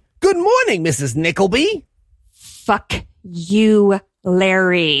 Larry. Good morning, Mrs. Nickleby. Fuck you,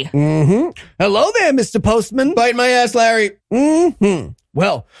 Larry. Hello there, Mr. Postman. Bite my ass, Larry.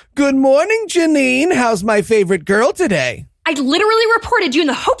 Well, good morning, Janine. How's my favorite girl today? I literally reported you in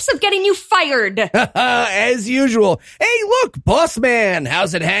the hopes of getting you fired. As usual. Hey, look, boss man.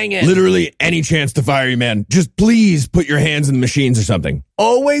 How's it hanging? Literally any chance to fire you, man. Just please put your hands in the machines or something.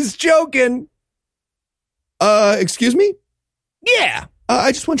 Always joking. Excuse me? Yeah.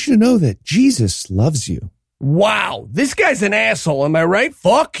 I just want you to know that Jesus loves you. Wow, this guy's an asshole, am I right?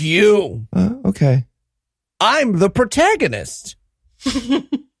 Fuck you. Okay. I'm the protagonist.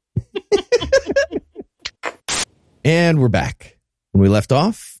 And we're back. When we left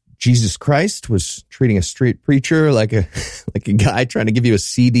off, Jesus Christ was treating a street preacher like a guy trying to give you a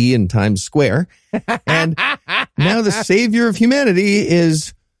CD in Times Square. And now the savior of humanity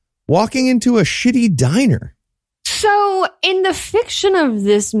is walking into a shitty diner. So, in the fiction of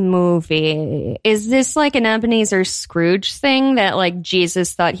this movie, is this like an Ebenezer Scrooge thing that like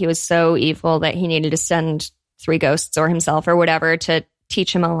Jesus thought he was so evil that he needed to send 3 ghosts or himself or whatever to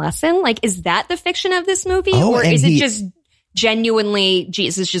teach him a lesson? Like, is that the fiction of this movie? Or is it just genuinely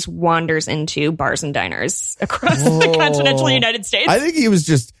Jesus just wanders into bars and diners across the continental United States? I think he was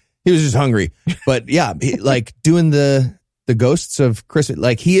just hungry. But yeah, like doing the ghosts of Christmas,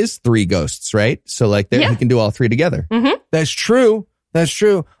 like he is 3 ghosts, right? So like he can do all 3 together. Mm-hmm. That's true.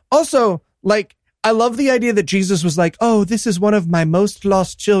 Also, like, I love the idea that Jesus was like, oh, this is one of my most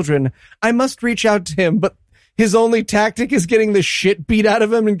lost children. I must reach out to him. But his only tactic is getting the shit beat out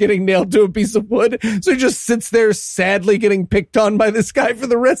of him and getting nailed to a piece of wood. So he just sits there sadly getting picked on by this guy for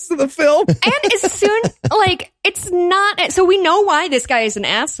the rest of the film. And as soon, like, it's not, so we know why this guy is an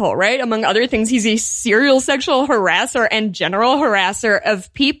asshole, right? Among other things, he's a serial sexual harasser and general harasser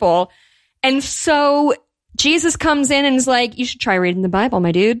of people. And so Jesus comes in and is like, you should try reading the Bible,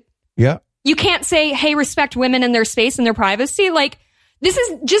 my dude. Yeah. You can't say, hey, respect women and their space and their privacy. Like, this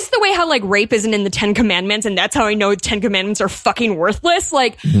is just the way how, like, rape isn't in the 10 Commandments, and that's how I know the 10 Commandments are fucking worthless.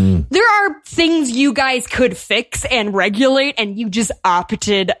 Like, there are things you guys could fix and regulate, and you just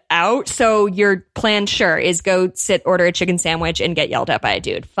opted out. So your plan, sure, is go sit, order a chicken sandwich, and get yelled at by a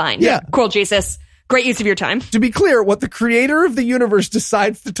dude. Fine. Yeah. Cool, Jesus. Great use of your time. To be clear, what the creator of the universe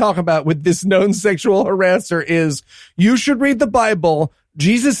decides to talk about with this known sexual harasser is, you should read the Bible.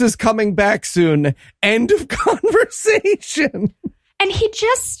 Jesus is coming back soon. End of conversation. And he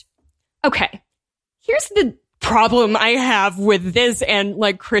just, okay, here's the problem I have with this and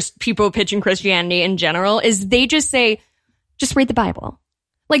like people pitching Christianity in general is they just say, just read the Bible.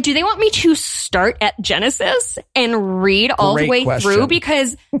 Like, do they want me to start at Genesis and read all the way through?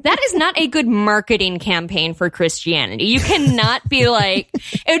 Because that is not a good marketing campaign for Christianity. You cannot be like,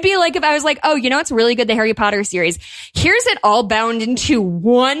 it would be like if I was like, oh, you know what's really good? The Harry Potter series. Here's it all bound into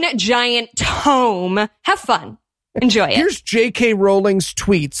one giant tome. Have fun. Enjoy it. Here's J.K. Rowling's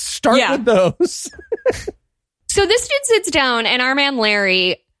tweets. Start with those. So this dude sits down and our man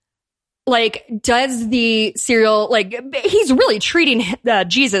Larry, like, does the serial, like, he's really treating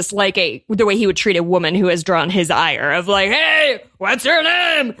Jesus like the way he would treat a woman who has drawn his ire of like, hey, what's your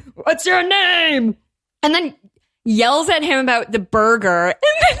name? What's your name? And then yells at him about the burger.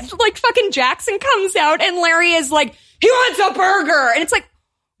 And then like fucking Jackson comes out and Larry is like, he wants a burger. And it's like,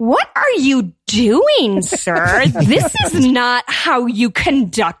 what are you doing, sir? This is not how you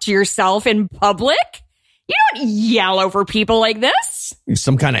conduct yourself in public. You don't yell over people like this. You're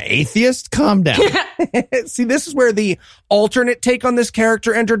some kind of atheist? Calm down. See, this is where the alternate take on this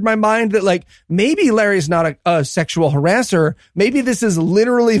character entered my mind, that like, maybe Larry's not a sexual harasser. Maybe this is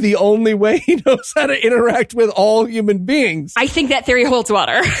literally the only way he knows how to interact with all human beings. I think that theory holds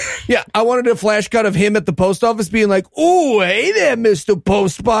water. Yeah, I wanted a flash cut of him at the post office being like, oh, hey there, Mr.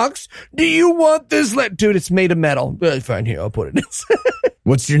 Postbox. Do you want this? Dude, it's made of metal. Fine, here, I'll put it in.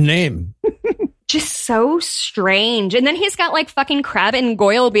 What's your name? Just so strange. And then he's got like fucking Crab and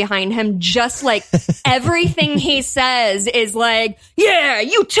Goyle behind him. Just like everything he says is like, yeah,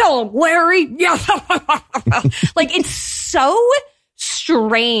 you tell him, Larry. Yeah. Like, it's so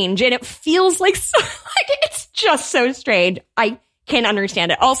strange. And it feels like, it's just so strange. I can't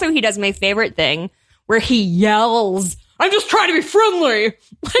understand it. Also, he does my favorite thing where he yells, I'm just trying to be friendly.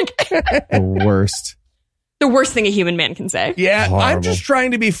 Like, the worst. The worst thing a human man can say. Yeah, Horrible. I'm just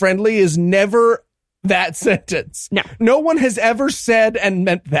trying to be friendly is never that sentence. No one has ever said and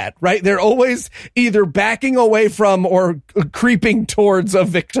meant that, right? They're always either backing away from or creeping towards a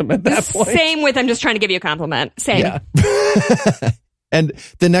victim at that point. Same with, I'm just trying to give you a compliment. Same. Yeah. And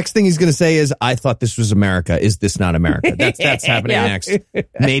the next thing he's going to say is, I thought this was America. Is this not America? That's happening next.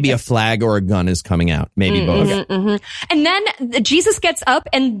 Maybe a flag or a gun is coming out. Maybe both. Mm-hmm. And then Jesus gets up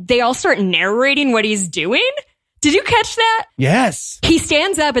and they all start narrating what he's doing. Did you catch that? Yes. He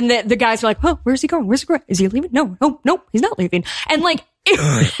stands up and the guys are like, oh, where's he going? Where's he going? Is he leaving? No, he's not leaving. And like,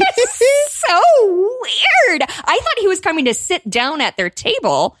 it's so weird. I thought he was coming to sit down at their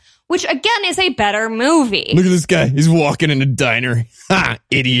table, which again is a better movie. Look at this guy. He's walking in a diner. Ha!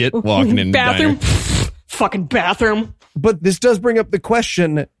 Idiot. Walking in a bathroom. diner. Fucking bathroom. But this does bring up the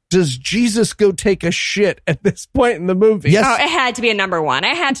question, does Jesus go take a shit at this point in the movie? Yes. Oh, it had to be a number one.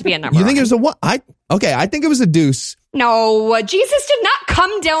 It had to be a number You think one. it was a what? I think it was a deuce. No, Jesus did not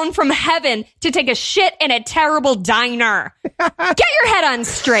come down from heaven to take a shit in a terrible diner. Get your head on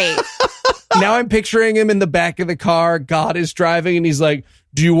straight. Now I'm picturing him in the back of the car. God is driving and he's like,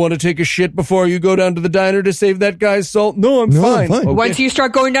 do you want to take a shit before you go down to the diner to save that guy's soul? No, I'm fine. Okay. Once you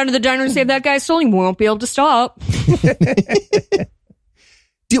start going down to the diner to save that guy's soul, you won't be able to stop.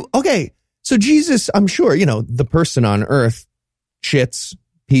 Okay, so Jesus, I'm sure, the person on earth shits,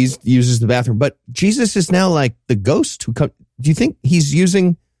 he uses the bathroom, but Jesus is now like the ghost who comes. Do you think he's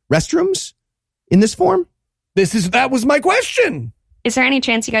using restrooms in this form? That was my question. Is there any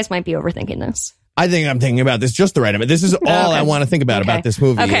chance you guys might be overthinking this? I think I'm thinking about this just the right amount. This is all I want to think about this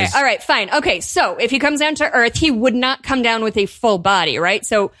movie. Okay, all right, fine. Okay, so if he comes down to Earth, he would not come down with a full body, right?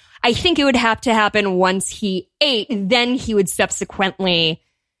 So I think it would have to happen once he ate, then he would subsequently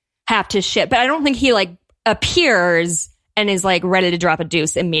have to shit. But I don't think he appears and is ready to drop a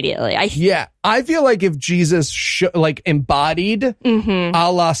deuce immediately. I feel like if Jesus embodied a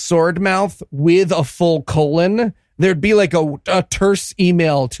la Swordmouth with a full colon, there'd be a terse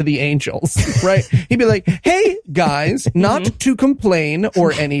email to the angels, right? He'd be like, hey guys, not to complain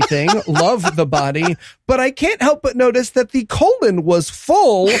or anything, love the body, but I can't help but notice that the colon was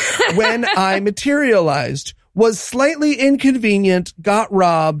full when I materialized, was slightly inconvenient, got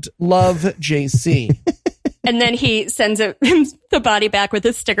robbed, love JC. And then he sends the body back with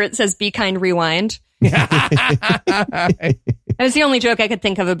a sticker that says, be kind, rewind. That was the only joke I could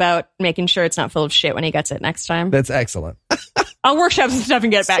think of about making sure it's not full of shit when he gets it next time. That's excellent. I'll workshop some stuff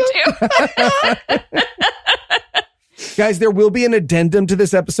and get it back to you. Guys, there will be an addendum to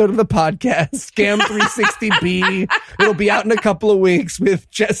this episode of the podcast, Scam 360B. It'll be out in a couple of weeks with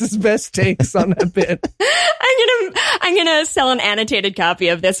Jess's best takes on that bit. I'm gonna sell an annotated copy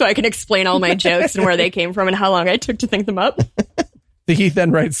of this so I can explain all my jokes and where they came from and how long I took to think them up. The Heath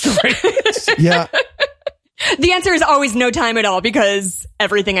Enright story. Yeah. The answer is always no time at all because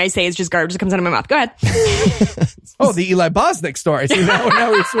everything I say is just garbage that comes out of my mouth. Go ahead. Oh, the Eli Bosnick story. See,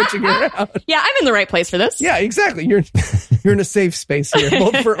 now we're switching it around. Yeah, I'm in the right place for this. Yeah, exactly. You're in a safe space here,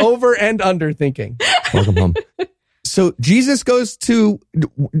 both for over and under thinking. Welcome home. So Jesus goes to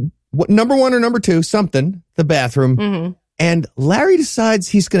number one or number two, something, the bathroom, and Larry decides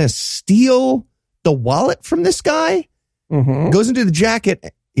he's going to steal the wallet from this guy. Goes into the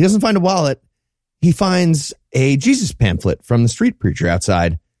jacket. He doesn't find a wallet. He finds a Jesus pamphlet from the street preacher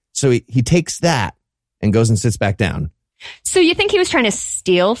outside. So he takes that and goes and sits back down. So you think he was trying to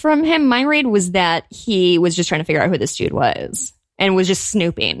steal from him? My read was that he was just trying to figure out who this dude was and was just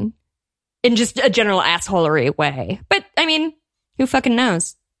snooping in just a general assholery way. But I mean, who fucking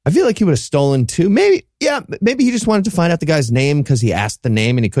knows? I feel like he would have stolen too. Maybe he just wanted to find out the guy's name because he asked the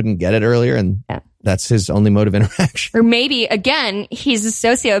name and he couldn't get it earlier. And that's his only mode of interaction. Or maybe, again, he's a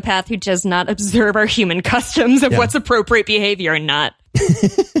sociopath who does not observe our human customs of what's appropriate behavior and not.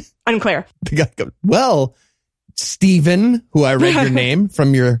 Unclear. The guy goes, well, Stephen, who I read your name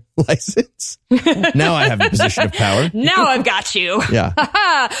from your license. Now I have a position of power. Now I've got you.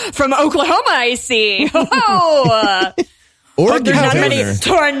 Yeah. From Oklahoma, I see. Or there's not many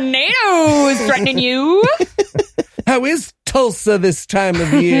tornadoes threatening you. How is Tulsa this time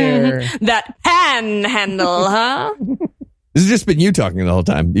of year? That panhandle, huh? This has just been you talking the whole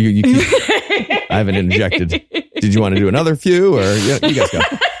time. You keep, I haven't interjected. Did you want to do another few or you guys go?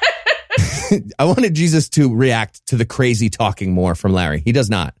 I wanted Jesus to react to the crazy talking more from Larry. He does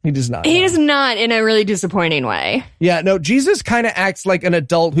not. He does not. He does not in a really disappointing way. Yeah, no, Jesus kind of acts like an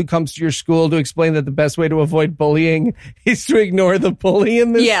adult who comes to your school to explain that the best way to avoid bullying is to ignore the bully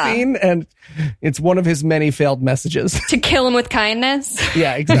in this scene. And it's one of his many failed messages. To kill him with kindness.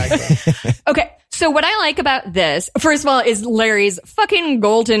 Yeah, exactly. Okay, so what I like about this, first of all, is Larry's fucking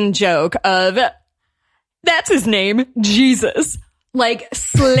golden joke of, that's his name, Jesus.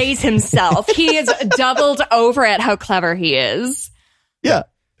 Slays himself. He is doubled over at how clever he is. Yeah.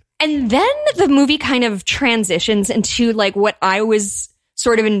 And then the movie kind of transitions into what I was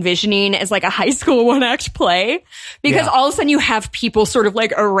sort of envisioning as a high school one-act play. Because all of a sudden you have people sort of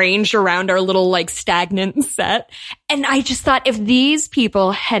arranged around our little stagnant set. And I just thought if these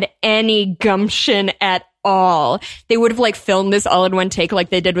people had any gumption at all, they would have filmed this all in one take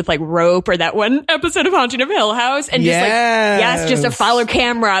like they did with Rope or that one episode of Haunting of Hill House and just just a follow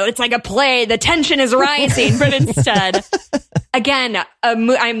camera. It's like a play. The tension is rising, but instead, again,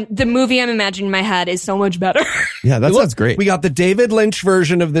 the movie I'm imagining in my head is so much better. Yeah, that sounds great. We got the David Lynch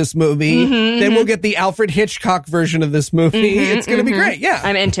version of this movie. Then we'll get the Alfred Hitchcock version of this movie. It's going to be great. Yeah.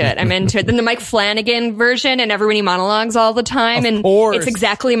 I'm into it. Then the Mike Flanagan version and everyone he monologues all the time. Of course. It's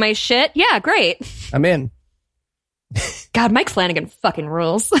exactly my shit. Yeah, great. I'm in. God, Mike Flanagan fucking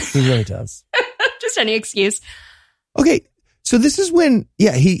rules. He really does. Just any excuse. Okay, so this is when,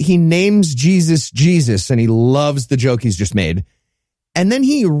 he names Jesus, and he loves the joke he's just made. And then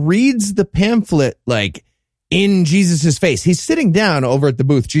he reads the pamphlet in Jesus's face. He's sitting down over at the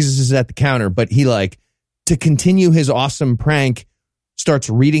booth. Jesus is at the counter, but he like, to continue his awesome prank, starts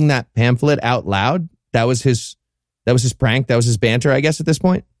reading that pamphlet out loud. That was his prank. That was his banter, I guess, at this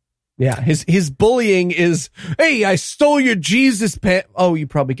point. Yeah, his bullying is, hey, I stole your Jesus Oh, you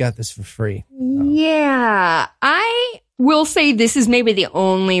probably got this for free. Yeah, I will say this is maybe the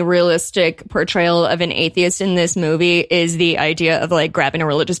only realistic portrayal of an atheist in this movie is the idea of like grabbing a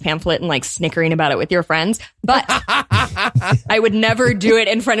religious pamphlet and like snickering about it with your friends. But I would never do it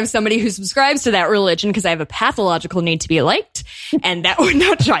in front of somebody who subscribes to that religion because I have a pathological need to be liked, and that would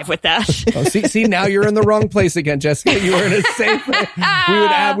not jive with that. Oh, see, now you're in the wrong place again, Jessica. You were in a safe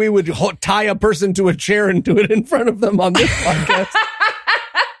place. We would tie a person to a chair and do it in front of them on this podcast.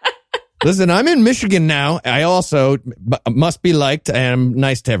 Listen, I'm in Michigan now. I also must be liked, and I'm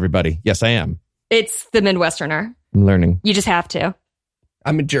nice to everybody. Yes, I am. It's the Midwesterner. I'm learning. You just have to.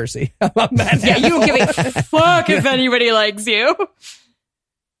 I'm in Jersey. I'm mad. Yeah, you don't give a fuck if anybody likes you.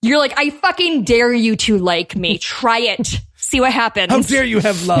 You're like, I fucking dare you to like me. Try it. See what happens. How dare you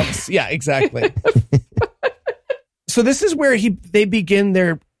have loves? Yeah, exactly. So this is where they begin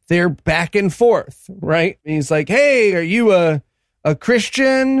their back and forth, right? He's like, hey, are you a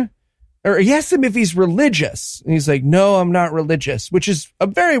Christian? Or he asks him if he's religious. And he's like, no, I'm not religious, which is a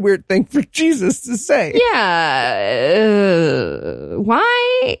very weird thing for Jesus to say. Yeah.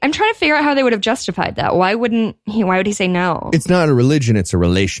 Why? I'm trying to figure out how they would have justified that. Why would he say no? It's not a religion. It's a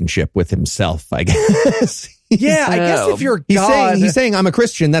relationship with himself, I guess. Yeah, I guess if you're God. He's saying, I'm a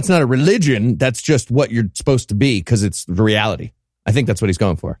Christian. That's not a religion. That's just what you're supposed to be because it's the reality. I think that's what he's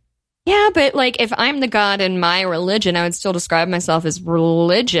going for. Yeah, but like if I'm the God in my religion, I would still describe myself as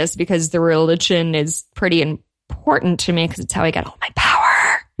religious because the religion is pretty important to me because it's how I get all my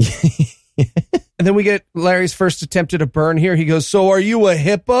power. And then we get Larry's first attempt at a burn here. He goes, so are you a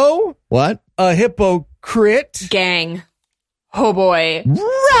hippo? What? A hypocrite? Gang. Oh boy.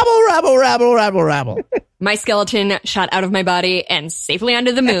 Rabble. My skeleton shot out of my body and safely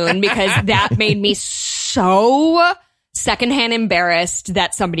onto the moon because that made me so secondhand embarrassed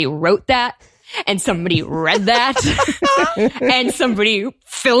that somebody wrote that and somebody read that and somebody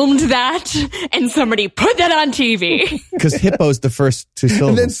filmed that and somebody put that on TV. Because hippo's the first two syllables.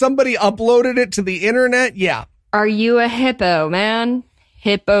 And then somebody uploaded it to the internet. Yeah. Are you a hippo, man?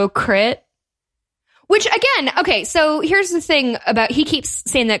 Hypocrite? Which again, okay, so here's the thing about, he keeps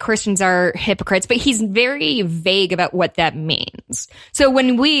saying that Christians are hypocrites, but he's very vague about what that means. So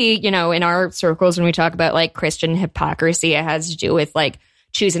when we, in our circles, when we talk about like Christian hypocrisy, it has to do with like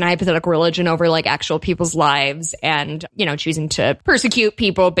choosing a hypothetical religion over like actual people's lives and, choosing to persecute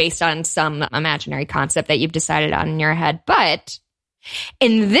people based on some imaginary concept that you've decided on in your head. But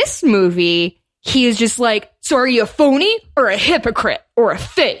in this movie, he is just like, so are you a phony or a hypocrite or a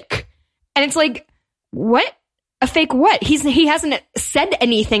fake? And it's like, what? A fake what? He hasn't said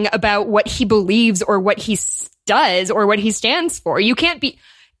anything about what he believes or what he does or what he stands for. You can't be...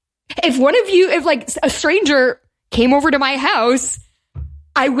 If like a stranger came over to my house,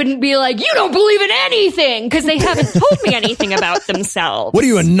 I wouldn't be like, you don't believe in anything because they haven't told me anything about themselves. What are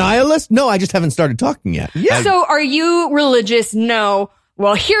you, a nihilist? No, I just haven't started talking yet. Yeah. So are you religious? No.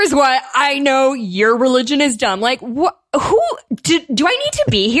 Well, here's what I know. Your religion is dumb. Like, what? Who do I need to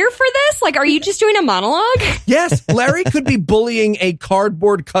be here for this? Like, are you just doing a monologue? Yes, Larry could be bullying a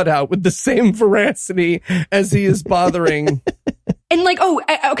cardboard cutout with the same veracity as he is bothering. And like,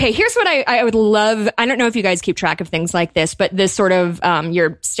 okay, here's what I would love. I don't know if you guys keep track of things like this, but this sort of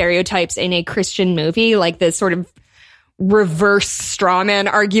your stereotypes in a Christian movie, like this sort of reverse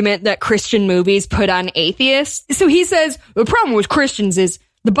strawman argument that Christian movies put on atheists. So he says, the problem with Christians is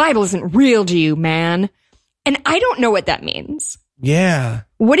the Bible isn't real to you, man. And I don't know what that means. Yeah.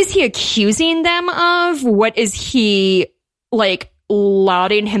 What is he accusing them of? What is he like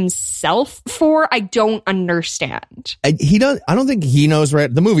lauding himself for? I don't understand. I don't think he knows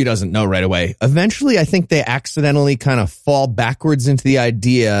right. The movie doesn't know right away. Eventually, I think they accidentally kind of fall backwards into the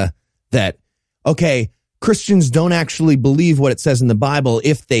idea that, okay, Christians don't actually believe what it says in the Bible.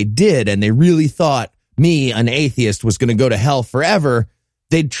 If they did, and they really thought me, an atheist, was going to go to hell forever,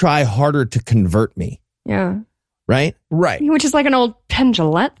 they'd try harder to convert me. Yeah. Right? Right. Which is like an old Penn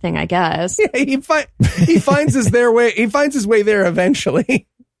Jillette thing, I guess. Yeah, he finds his way there eventually.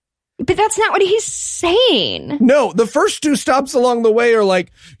 But that's not what he's saying. No, the first two stops along the way are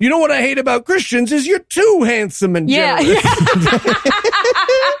like, you know what I hate about Christians is you're too handsome and generous.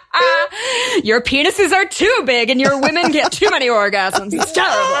 Your penises are too big and your women get too many orgasms. It's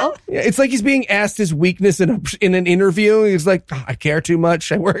terrible. Yeah, it's like he's being asked his weakness in an interview. He's like, oh, I care too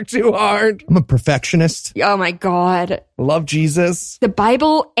much. I work too hard. I'm a perfectionist. Oh my God. Love Jesus. The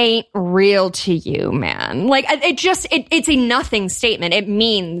Bible ain't real to you, man. Like, it's a nothing statement. It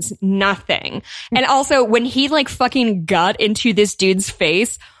means nothing. And also, when he like fucking got into this dude's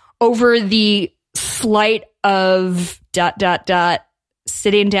face over the slight of ...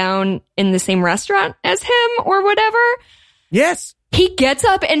 sitting down in the same restaurant as him or whatever. Yes. He gets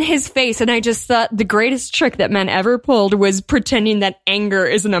up in his face, and I just thought the greatest trick that men ever pulled was pretending that anger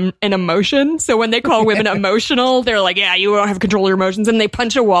is an emotion. So when they call women emotional, they're like, yeah, you don't have control of your emotions. And they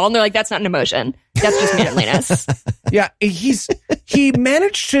punch a wall, and they're like, that's not an emotion. That's just manliness. Yeah, he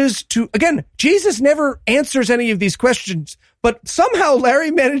manages to, again, Jesus never answers any of these questions, but somehow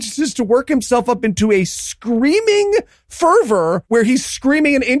Larry manages to work himself up into a screaming fervor where he's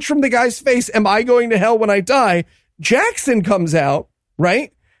screaming an inch from the guy's face, am I going to hell when I die? Jackson comes out,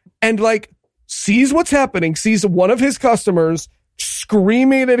 right? And like sees what's happening, sees one of his customers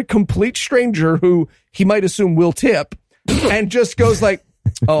screaming at a complete stranger who he might assume will tip, and just goes like,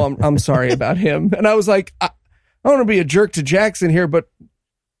 oh, I'm sorry about him. And I was like, I don't want to be a jerk to Jackson here, but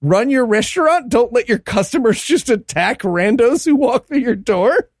run your restaurant. Don't let your customers just attack randos who walk through your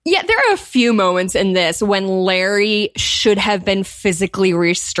door. Yeah, there are a few moments in this when Larry should have been physically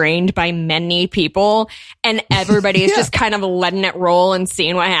restrained by many people, and everybody is just kind of letting it roll and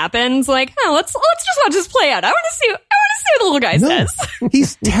seeing what happens. Like, oh, let's just watch this play out. I want to see what the little guy says.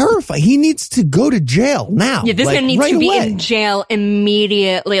 He's terrified. He needs to go to jail now. Yeah, this like, man needs right to be away. in jail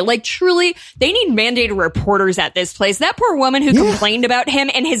immediately. Like, truly, they need mandated reporters at this place. That poor woman who complained about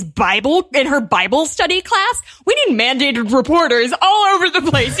him in her Bible study class. We need mandated reporters all over the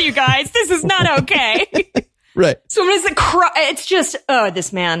place, you guys. This is not okay. Right. So it's just,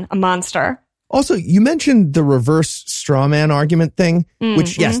 this man, a monster. Also, you mentioned the reverse straw man argument thing,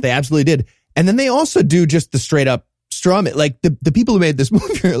 which, yes, they absolutely did. And then they also do just the straight up straw man. Like the people who made this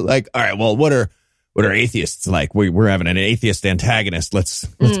movie are like, all right, well, what are atheists like? We're having an atheist antagonist. Let's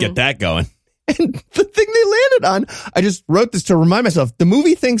get that going. And the thing they landed on, I just wrote this to remind myself, the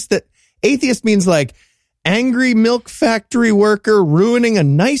movie thinks that atheist means like angry milk factory worker ruining a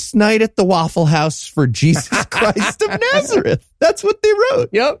nice night at the Waffle House for Jesus Christ of Nazareth. That's what they wrote.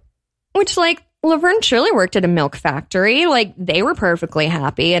 Yep. Which, like, Laverne and Shirley worked at a milk factory. Like, they were perfectly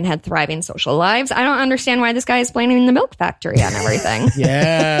happy and had thriving social lives. I don't understand why this guy is blaming the milk factory on everything.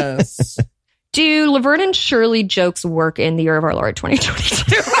 Yes. Do Laverne and Shirley jokes work in the year of our Lord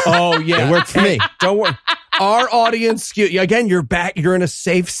 2022? Oh, yeah. It worked for me. Don't worry. Our audience, again, you're back. You're in a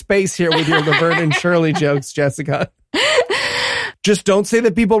safe space here with your Laverne and Shirley jokes, Jessica. Just don't say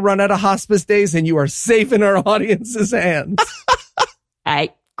that people run out of hospice days, and you are safe in our audience's hands.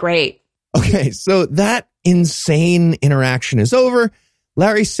 Great. Okay, so that insane interaction is over.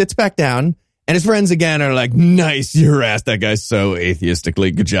 Larry sits back down, and his friends again are like, nice, you harassed that guy so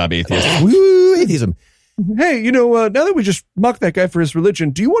atheistically. Good job, atheist. Woo, atheism. Hey, now that we just mocked that guy for his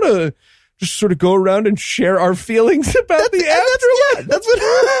religion, do you want to just sort of go around and share our feelings about the afterlife?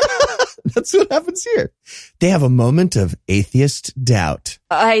 That's what happens here. They have a moment of atheist doubt.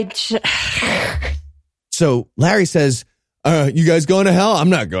 So Larry says, you guys going to hell?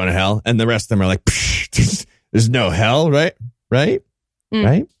 I'm not going to hell. And the rest of them are like, there's no hell, right? Right?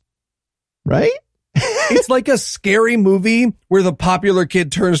 Right? Right? It's like a scary movie where the popular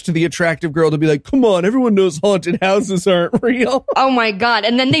kid turns to the attractive girl to be like, come on, everyone knows haunted houses aren't real. Oh my God.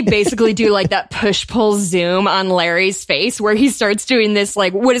 And then they basically do like that push-pull zoom on Larry's face where he starts doing this,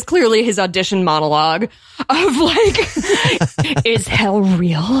 like, what is clearly his audition monologue of like, is hell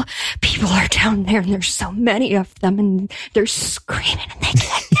real? People are down there and there's so many of them and they're screaming and they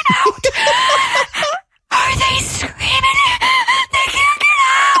can't get out. Are they screaming? They can't get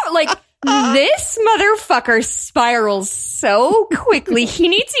out. Like, this motherfucker spirals so quickly. He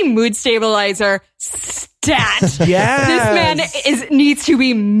needs a mood stabilizer stat. Yes. This man needs to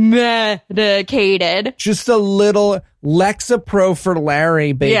be medicated. Just a little Lexapro for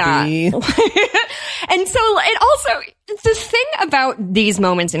Larry, baby. Yeah. And so it also, the thing about these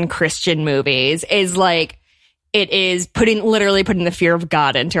moments in Christian movies is like, it is literally putting the fear of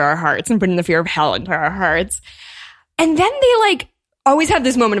God into our hearts and putting the fear of hell into our hearts. And then they like, always have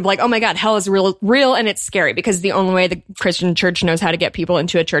this moment of like, oh my God, hell is real and it's scary because the only way the Christian church knows how to get people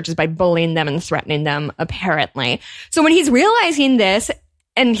into a church is by bullying them and threatening them, apparently. So when he's realizing this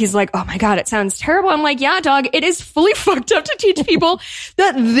and he's like, oh my God, it sounds terrible. I'm like, yeah, dog, it is fully fucked up to teach people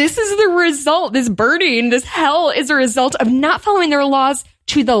that this is the result. This burning, this hell is a result of not following their laws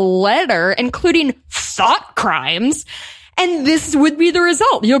to the letter, including thought crimes. And this would be the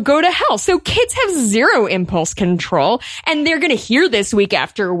result. You'll go to hell. So kids have zero impulse control, and they're going to hear this week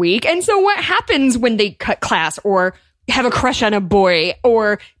after week. And so what happens when they cut class or have a crush on a boy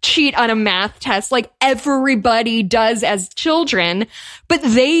or cheat on a math test like everybody does as children? But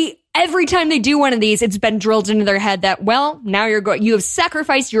every time they do one of these, it's been drilled into their head that, well, now you have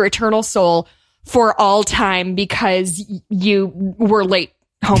sacrificed your eternal soul for all time because you were late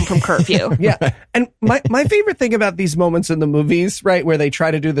home from curfew. Yeah. And my favorite thing about these moments in the movies, right, where they try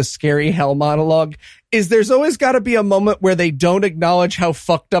to do the scary hell monologue, is there's always got to be a moment where they don't acknowledge how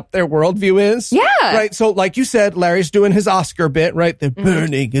fucked up their worldview is. Yeah. Right. So like you said, Larry's doing his Oscar bit, right? The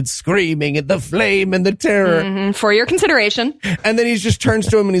burning and screaming and the flame and the terror. For your consideration. And then he just turns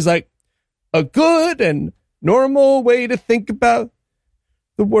to him and he's like, a good and normal way to think about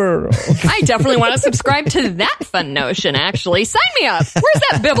the world. I definitely want to subscribe to that fun notion, actually. Sign me up. Where's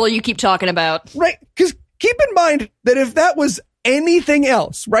that Bible you keep talking about? Right. Because keep in mind that if that was anything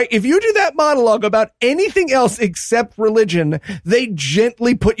else, right? If you do that monologue about anything else except religion, they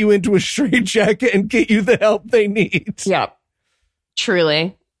gently put you into a straitjacket and get you the help they need. Yep.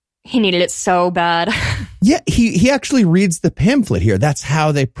 Truly. He needed it so bad. Yeah, he actually reads the pamphlet here. That's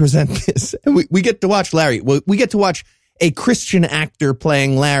how they present this. And we get to watch Larry. We get to watch a Christian actor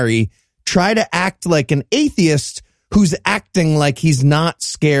playing Larry try to act like an atheist who's acting like he's not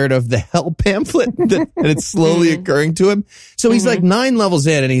scared of the hell pamphlet and it's slowly occurring to him. So he's like 9 levels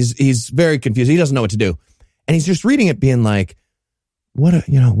in and he's very confused. He doesn't know what to do. And he's just reading it being like,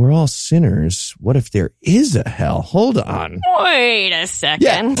 we're all sinners. What if there is a hell? Hold on. Wait a second.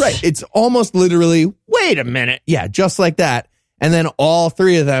 Yeah, right. It's almost literally, wait a minute. Yeah, just like that. And then all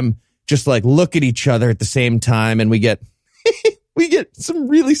 3 of them just like look at each other at the same time, and we get some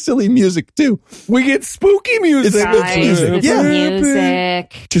really silly music too. We get spooky music. It's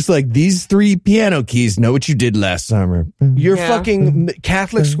music. Just like these 3 piano keys know what you did last summer. Your fucking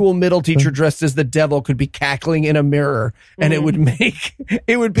Catholic school middle teacher dressed as the devil could be cackling in a mirror, and it would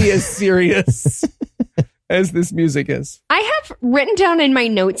be as serious as this music is. I have written down in my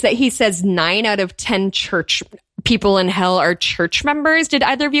notes that he says 9 out of 10 church people in hell are church members. Did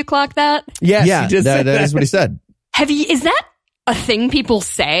either of you clock that? Yes, yeah, he just said that is what he said. Is that a thing people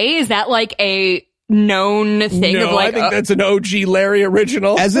say? Is that like a known thing of like... I think that's an OG Larry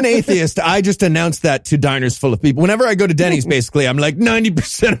original. As an atheist, I just announced that to diners full of people. Whenever I go to Denny's, basically, I'm like,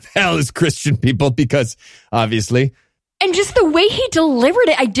 90% of hell is Christian people because, obviously... And just the way he delivered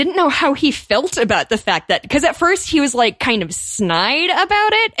it, I didn't know how he felt about the fact that... Because at first he was like kind of snide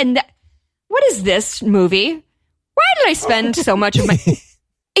about it. And what is this movie? Why did I spend so much of my...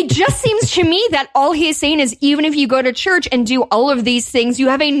 It just seems to me that all he is saying is even if you go to church and do all of these things, you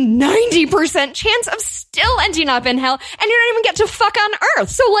have a 90% chance of still ending up in hell, and you don't even get to fuck on earth.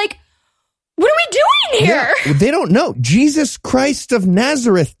 So, like, what are we doing here? Yeah, they don't know. Jesus Christ of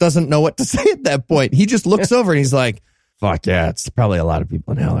Nazareth doesn't know what to say at that point. He just looks over and he's like, fuck yeah, it's probably a lot of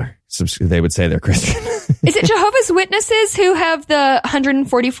people in hell they would say they're Christian. Is it Jehovah's Witnesses who have the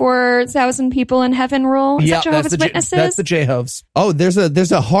 144,000 people in heaven rule? Is that Jehovah's Witnesses? That's the Jehovah's. Oh, there's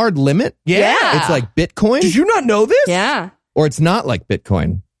a hard limit? Yeah. It's like Bitcoin? Did you not know this? Yeah. Or it's not like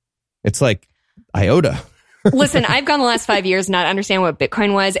Bitcoin. It's like IOTA. Listen, I've gone the last 5 years not understanding what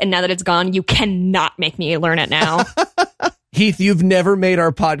Bitcoin was, and now that it's gone, you cannot make me learn it now. Heath, you've never made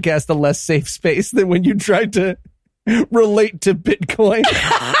our podcast a less safe space than when you tried to relate to Bitcoin.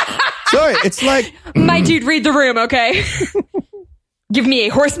 Sorry, it's like... My dude, read the room, okay? Give me a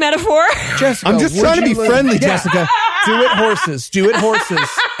horse metaphor. Jessica, I'm just trying to be friendly, Jessica. Do it horses,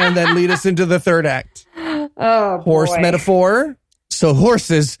 and then lead us into the third act. Oh, Horse metaphor. So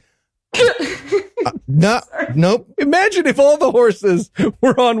horses... Nope. Imagine if all the horses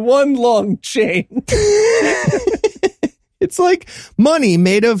were on one long chain. It's like money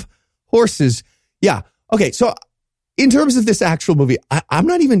made of horses. Yeah. Okay, so... In terms of this actual movie, I'm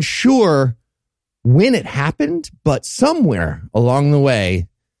not even sure when it happened, but somewhere along the way,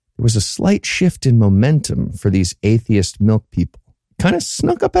 there was a slight shift in momentum for these atheist milk people. Kind of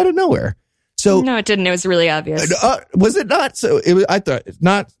snuck up out of nowhere. So no, it didn't. It was really obvious. Was it not? So it was. I thought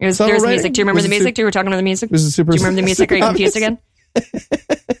not. There's music. Do you remember the music? Do you were talking about the music? Was it super? Do you remember the music? Are you confused again?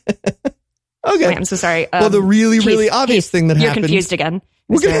 Okay, wait, I'm so sorry. Well, the really obvious thing that happened. You're confused again.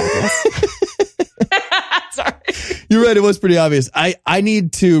 Sorry. You're right. It was pretty obvious. I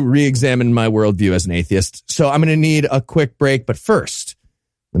need to re-examine my worldview as an atheist. So I'm going to need a quick break. But first,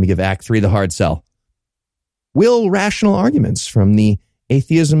 let me give Act 3 the hard sell. Will rational arguments from the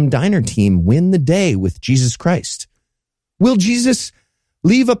Atheism Diner team win the day with Jesus Christ? Will Jesus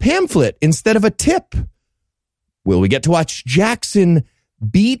leave a pamphlet instead of a tip? Will we get to watch Jackson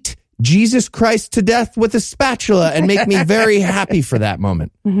beat Jesus Christ to death with a spatula and make me very happy for that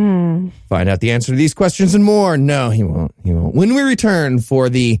moment. Mm-hmm. Find out the answer to these questions and more. No, he won't. He won't. When we return for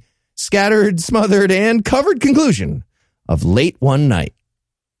the scattered, smothered, and covered conclusion of Late One Night.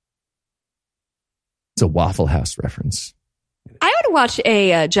 It's a Waffle House reference. I would watch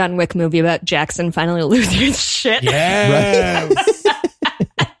a John Wick movie about Jackson finally losing his shit. Yes.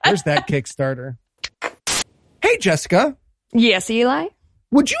 There's that Kickstarter. Hey, Jessica. Yes, Eli?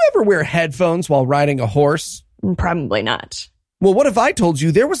 Would you ever wear headphones while riding a horse? Probably not. Well, what if I told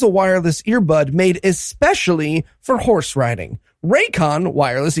you there was a wireless earbud made especially for horse riding? Raycon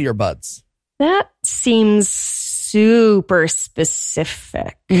wireless earbuds. That seems super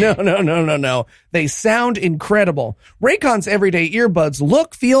specific. No. They sound incredible. Raycon's everyday earbuds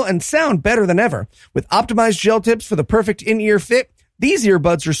look, feel, and sound better than ever. With optimized gel tips for the perfect in-ear fit, these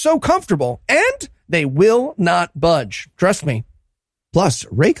earbuds are so comfortable, and they will not budge. Trust me. Plus,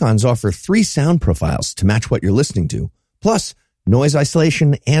 Raycons offer 3 sound profiles to match what you're listening to, plus noise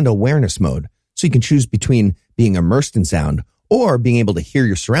isolation and awareness mode, so you can choose between being immersed in sound or being able to hear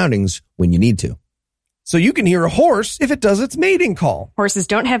your surroundings when you need to. So you can hear a horse if it does its mating call. Horses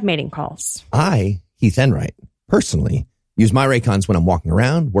don't have mating calls. I, Heath Enright, personally use my Raycons when I'm walking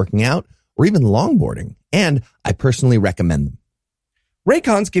around, working out, or even longboarding, and I personally recommend them.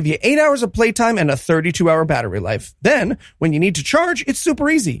 Raycons give you 8 hours of playtime and a 32-hour battery life. Then, when you need to charge, it's super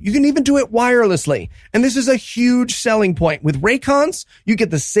easy. You can even do it wirelessly. And this is a huge selling point. With Raycons, you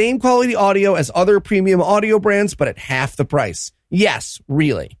get the same quality audio as other premium audio brands, but at half the price. Yes,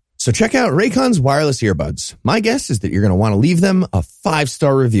 really. So check out Raycon's wireless earbuds. My guess is that you're going to want to leave them a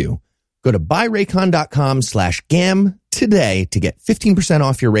 5-star review. Go to buyraycon.com/GAM today to get 15%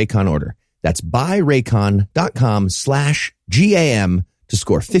 off your Raycon order. That's buyraycon.com/GAM to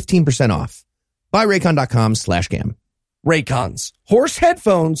score 15% off. Buyraycon.com/GAM. Raycons, horse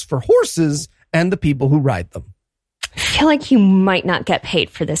headphones for horses and the people who ride them. I feel like you might not get paid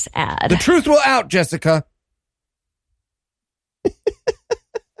for this ad. The truth will out, Jessica.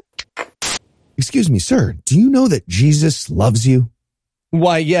 Excuse me, sir. Do you know that Jesus loves you?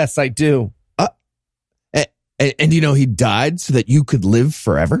 Why, yes, I do. And you know he died so that you could live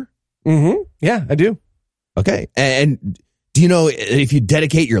forever? Mm-hmm. Yeah, I do. Okay. And do you know if you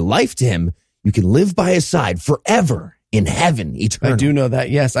dedicate your life to him, you can live by his side forever in heaven, eternal? I do know that.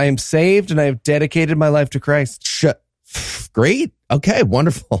 Yes, I am saved and I have dedicated my life to Christ. Great. Okay,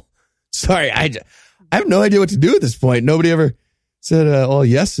 wonderful. Sorry, I have no idea what to do at this point. Nobody ever said all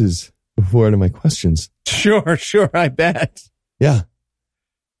yeses before to my questions. Sure, I bet. Yeah.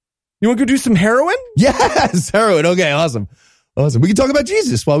 You want to go do some heroin? Yes, heroin. Okay, awesome. We can talk about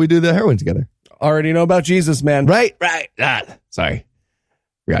Jesus while we do the heroin together. Already know about Jesus, man. Right. Sorry.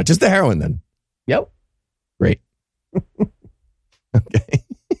 Yeah, just the heroin then. Yep. Great. Okay.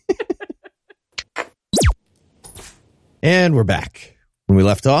 And we're back. When we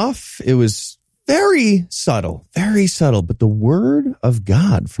left off, it was very subtle, but the word of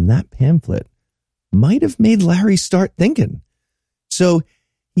God from that pamphlet might have made Larry start thinking. So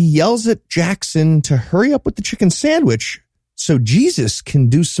he yells at Jackson to hurry up with the chicken sandwich so Jesus can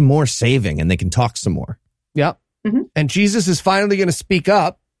do some more saving and they can talk some more. Yep. Mm-hmm. And Jesus is finally going to speak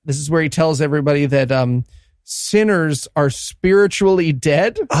up. This is where he tells everybody that sinners are spiritually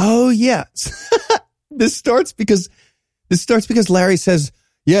dead. Oh, yeah. This starts because Larry says,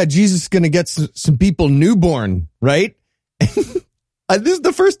 yeah, Jesus is going to get some people newborn, right? This is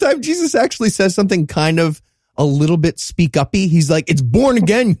the first time Jesus actually says something kind of a little bit speak uppy. He's like, it's born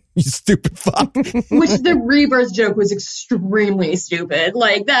again, you stupid fuck. Which the rebirth joke was extremely stupid.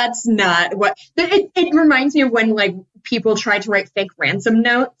 Like, that's not what it reminds me of when like people try to write fake ransom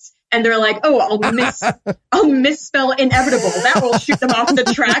notes and they're like, oh, I'll misspell inevitable. That will shoot them off the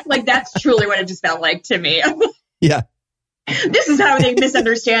track. Like, that's truly what it just felt like to me. Yeah. This is how they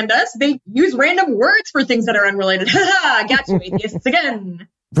misunderstand us. They use random words for things that are unrelated. Ha! Got you, atheists again.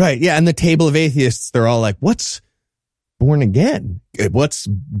 Right, yeah, and the table of atheists, they're all like, what's born again? What's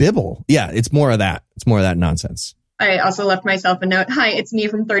Bible? Yeah, it's more of that. It's more of that nonsense. I also left myself a note. Hi, it's me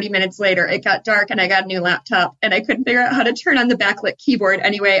from 30 minutes later. It got dark and I got a new laptop and I couldn't figure out how to turn on the backlit keyboard.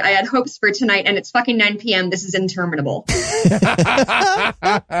 Anyway, I had hopes for tonight and it's fucking 9 p.m. This is interminable. This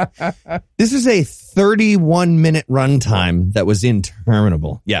is a 31-minute runtime that was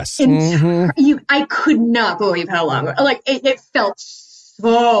interminable. Yes. I could not believe how long. Like, it felt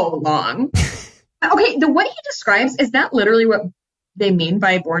so long. Okay, the way he describes, is that literally what they mean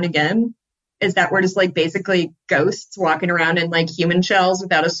by born again? Is that we're just like basically ghosts walking around in like human shells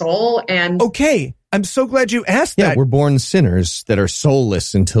without a soul? And okay, I'm so glad you asked Yeah, that. we're born sinners that are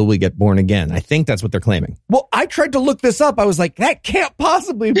soulless until we get born again. I think that's what they're claiming. Well, I tried to look this up. I was like, that can't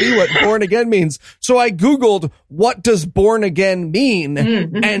possibly be what born again means. So I Googled, what does born again mean?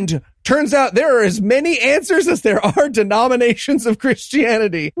 Mm-hmm. And turns out there are as many answers as there are denominations of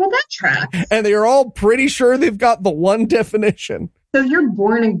Christianity. Well, that tracks. And they are all pretty sure they've got the one definition. So you're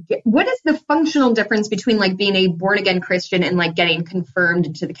born again. What is the functional difference between like being a born again Christian and like getting confirmed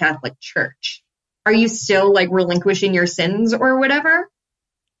into the Catholic Church? Are you still like relinquishing your sins or whatever?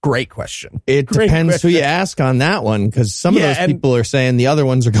 Great question. It Great depends question. who you ask on that one, because some of Yeah, those and- people are saying the other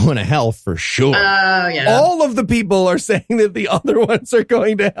ones are going to hell for sure. Oh, yeah. All of the people are saying that the other ones are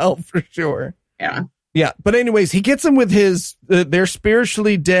going to hell for sure. Yeah. Yeah. But anyways, he gets them with his, they're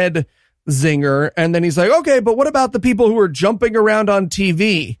spiritually dead zinger. And then he's like, okay, but what about the people who are jumping around on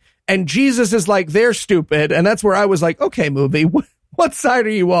TV? And Jesus is like, they're stupid. And that's where I was like, okay, movie, what side are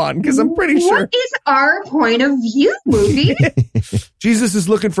you on? Because I'm pretty sure What is our point of view, movie? Jesus is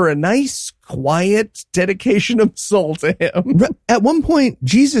looking for a nice, quiet dedication of soul to him. At one point,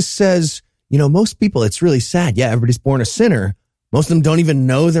 Jesus says, most people, it's really sad. Yeah, everybody's born a sinner. Most of them don't even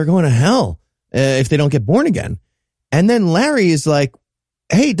know they're going to hell if they don't get born again. And then Larry is like,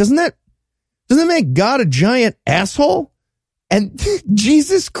 hey, doesn't that make God a giant asshole? And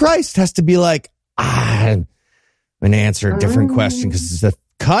Jesus Christ has to be like, I'm going to answer a different question because it's a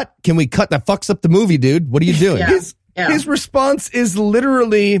cut. Can we cut? That fucks up the movie, dude. What are you doing? Yeah. His response is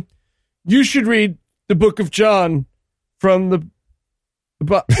literally, you should read the book of John from the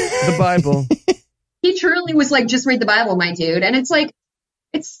Bible. He truly was like, just read the Bible, my dude. And it's like,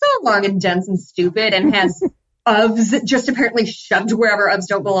 it's so long and dense and stupid and has ofs just apparently shoved wherever ofs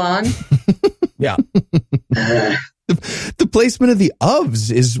don't belong. Yeah. The placement of the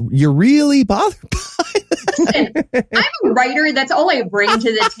ofs is, you're really bothered by it. I'm a writer. That's all I bring to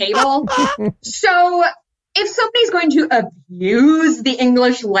the table. So if somebody's going to abuse the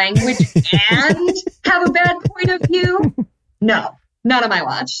English language and have a bad point of view, no, not on my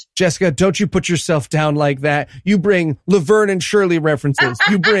watch. Jessica, don't you put yourself down like that. You bring Laverne and Shirley references.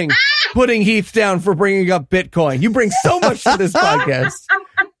 You bring putting Heath down for bringing up Bitcoin. You bring so much to this podcast.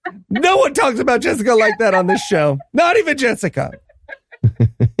 No one talks about Jessica like that on this show. Not even Jessica.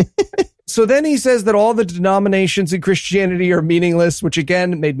 So then he says that all the denominations in Christianity are meaningless, which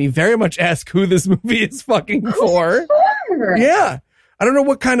again made me very much ask who this movie is fucking for. Sure. Yeah. I don't know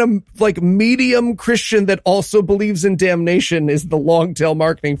what kind of like medium Christian that also believes in damnation is the long tail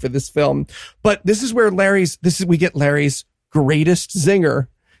marketing for this film. But this is where we get Larry's greatest zinger.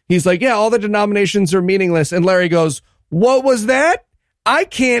 He's like, yeah, all the denominations are meaningless. And Larry goes, what was that? I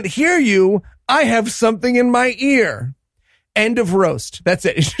can't hear you. I have something in my ear. End of roast. That's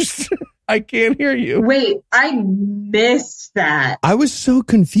it. It's just, I can't hear you. Wait, I missed that. I was so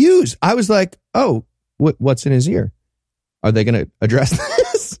confused. I was like, oh, what's in his ear? Are they going to address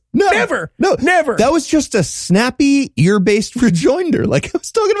this? No. Never. No. Never. That was just a snappy ear-based rejoinder like I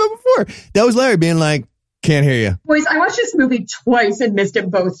was talking about before. That was Larry being like, can't hear you. Boys, I watched this movie twice and missed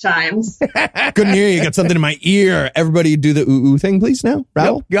it both times. Couldn't hear you. Got something in my ear. Everybody do the ooh thing, please, now.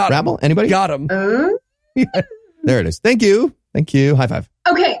 Rabble? Yep, got 'em. Rabble? Anybody? Got him. There it is. Thank you. Thank you. High five.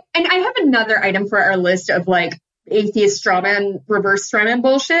 Okay, and I have another item for our list of like atheist strawman, reverse strawman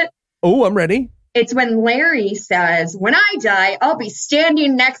bullshit. Oh, I'm ready. It's when Larry says, when I die, I'll be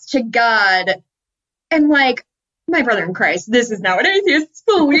standing next to God. And like, my brother in Christ, this is not what atheists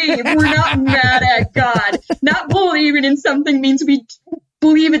believe. We're not mad at God. Not believing in something means we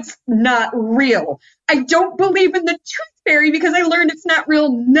believe it's not real. I don't believe in the tooth fairy because I learned it's not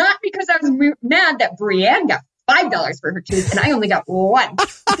real, not because I was mad that Brienne got $5 for her tooth and I only got one.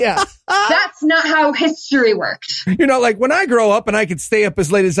 Yeah. That's not how history worked. You're not like, when I grow up and I could stay up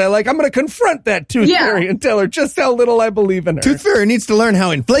as late as I like, I'm going to confront that tooth fairy and tell her just how little I believe in her. Tooth Fairy needs to learn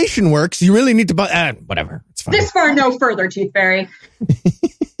how inflation works. You really need to buy, whatever. It's fine. This far, no further, Tooth Fairy.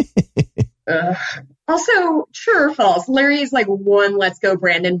 Also, true or false, Larry is like one Let's Go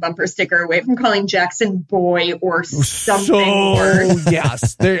Brandon bumper sticker away from calling Jackson boy or something worse.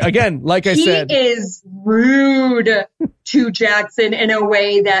 Yes. Again, like I said. He is rude to Jackson in a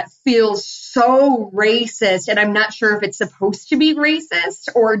way that feels so racist. And I'm not sure if it's supposed to be racist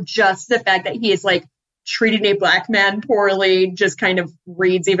or just the fact that he is like treating a black man poorly just kind of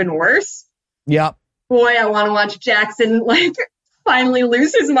reads even worse. Yeah. Boy, I want to watch Jackson like finally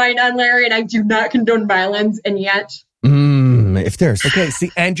lose his mind on Larry, and I do not condone violence, and yet. If there's okay,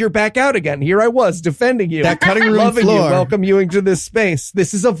 see, and you're back out again. Here I was defending you, that cutting room loving floor. you, welcome you into this space.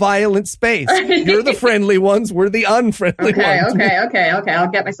 This is a violent space. You're the friendly ones. We're the unfriendly ones. Okay. I'll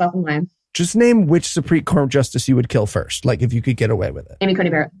get myself in line. Just name which Supreme Court justice you would kill first, like if you could get away with it. Amy Coney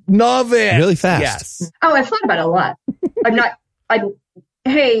Barrett. Love it. Really fast. Yes. Oh, I've thought about it a lot.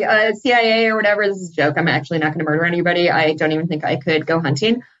 Hey, CIA or whatever, this is a joke. I'm actually not going to murder anybody. I don't even think I could go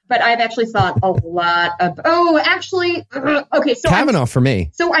hunting. But I've actually thought a lot of, okay. So Kavanaugh for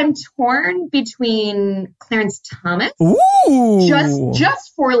me. So I'm torn between Clarence Thomas. Ooh.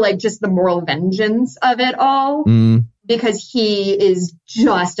 Just for like just the moral vengeance of it all. Because he is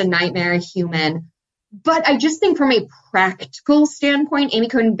just a nightmare human. But I just think from a practical standpoint, Amy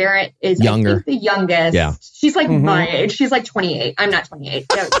Coney Barrett is younger. I think, the youngest. Yeah. She's like my age. She's like 28. I'm not 28.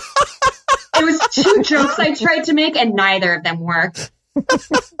 It was 2 jokes I tried to make and neither of them worked.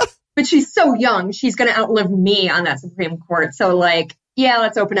 But she's so young. She's going to outlive me on that Supreme Court. So like, yeah,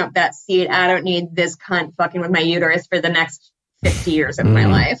 let's open up that seat. I don't need this cunt fucking with my uterus for the next 50 years of my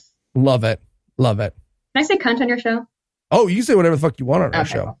life. Love it. Love it. Can I say cunt on your show? Oh, you say whatever the fuck you want on our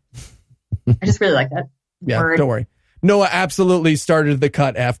show. Well, I just really like that Yeah, word. don't worry. Noah absolutely started the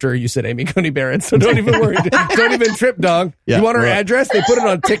cut after you said Amy Coney Barrett, so don't even worry. Don't even trip, dog. Yeah, you want her right. address? They put it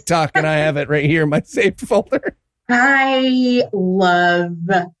on TikTok, and I have it right here in my saved folder. I love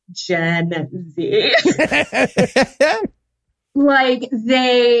Gen Z. Like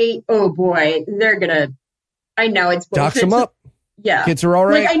oh boy, they're gonna, I know it's bullshit. Dox them up. Yeah. Kids are all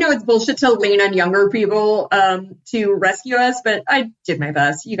right. Like, I know it's bullshit to lean on younger people to rescue us, but I did my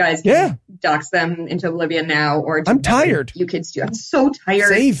best. You guys can dox them into oblivion now, or I'm tired. You kids do. I'm so tired.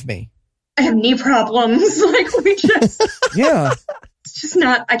 Save me. I have knee problems. Like, we just, Yeah. it's just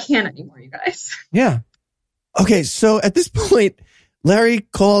not, I can't anymore, you guys. Yeah. Okay, so at this point, Larry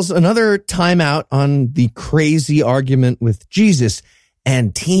calls another timeout on the crazy argument with Jesus,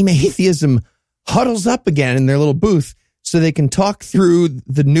 and Team Atheism huddles up again in their little booth so they can talk through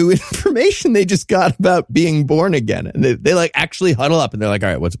the new information they just got about being born again. And they like actually huddle up and they're like, all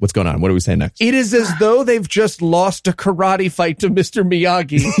right, what's going on? What do we say next? It is as though they've just lost a karate fight to Mr.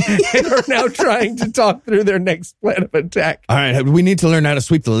 Miyagi and are now trying to talk through their next plan of attack. All right, we need to learn how to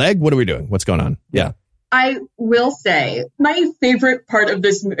sweep the leg. What are we doing? What's going on? Yeah. I will say my favorite part of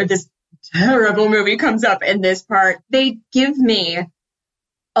this terrible movie comes up in this part. They give me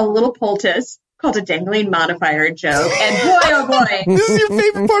a little poultice called a dangling modifier joke. And boy, oh boy. This is your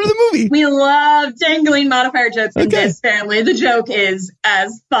favorite part of the movie. We love dangling modifier jokes in this family. The joke is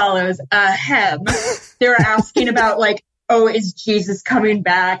as follows. They were asking about like, oh, is Jesus coming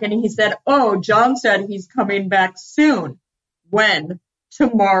back? And he said, oh, John said he's coming back soon. When?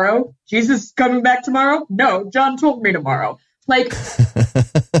 Tomorrow? Jesus is coming back tomorrow? No, John told me tomorrow. Like,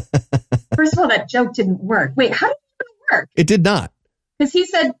 first of all, that joke didn't work. Wait, how did it work? It did not. Because he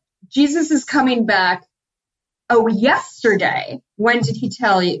said, Jesus is coming back. Oh, yesterday. When did he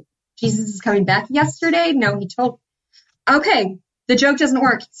tell you? Jesus is coming back yesterday? No, he told. Okay, the joke doesn't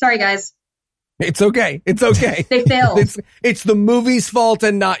work. Sorry, guys. It's okay. It's okay. They failed. It's the movie's fault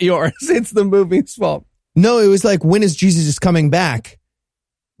and not yours. It's the movie's fault. No, it was like, when is Jesus coming back?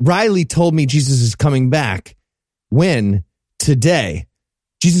 Riley told me Jesus is coming back. When? Today.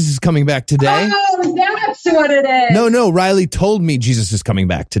 Jesus is coming back today? Oh, that's what it is. No, Riley told me Jesus is coming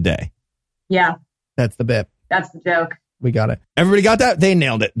back today. Yeah, That's the bit. that's the joke. We got it. Everybody got that? They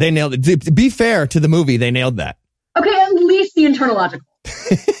nailed it. To be fair to the movie, they nailed that. Okay, at least the internal logical.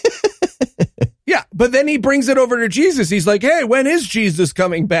 Yeah, but then he brings it over to Jesus. He's like, hey, when is Jesus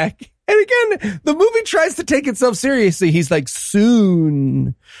coming back? And again, the movie tries to take itself seriously. He's like,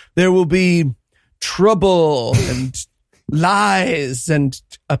 soon there will be trouble and lies and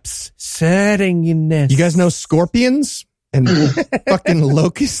upsettingness. You guys know scorpions and fucking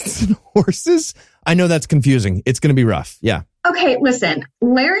locusts and horses? I know that's confusing. It's going to be rough. Yeah. Okay, listen,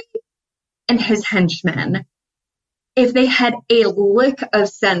 Larry and his henchmen, if they had a lick of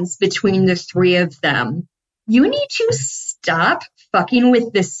sense between the three of them, you need to stop fucking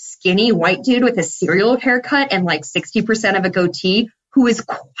with this skinny white dude with a serial haircut and like 60% of a goatee who is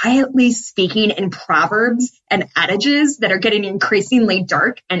quietly speaking in proverbs and adages that are getting increasingly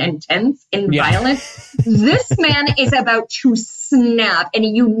dark and intense and violent. This man is about to snap, and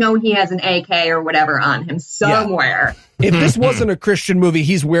you know he has an AK or whatever on him somewhere. Yeah. If this wasn't a Christian movie,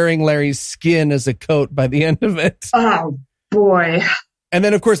 he's wearing Larry's skin as a coat by the end of it. Oh, boy. And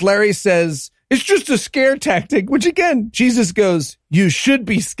then, of course, Larry says, it's just a scare tactic, which again, Jesus goes, you should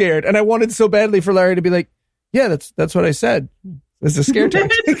be scared. And I wanted so badly for Larry to be like, yeah, that's what I said. It's a scare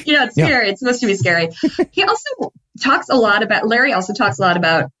tactic. Yeah, it's scary. It's supposed to be scary. He also talks a lot about, Larry also talks a lot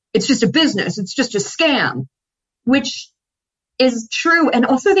about, it's just a business. It's just a scam, which is true. And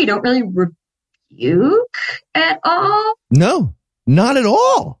also they don't really rebuke at all. No, not at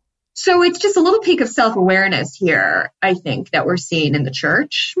all. So it's just a little peak of self-awareness here, I think, that we're seeing in the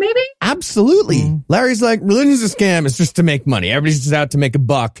church, maybe? Absolutely. Larry's like, religion's a scam. It's just to make money. Everybody's just out to make a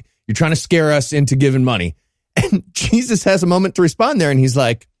buck. You're trying to scare us into giving money. And Jesus has a moment to respond there, and he's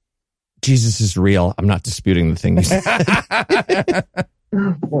like, Jesus is real. I'm not disputing the thing you said.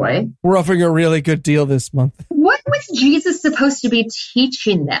 Oh, boy. We're offering a really good deal this month. What was Jesus supposed to be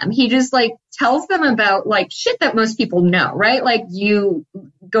teaching them? He just like tells them about like shit that most people know, right? Like you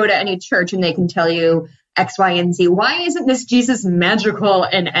go to any church and they can tell you X, Y, and Z. Why isn't this Jesus magical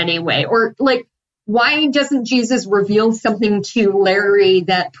in any way? Or like, why doesn't Jesus reveal something to Larry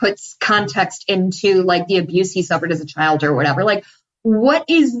that puts context into like the abuse he suffered as a child or whatever? Like, what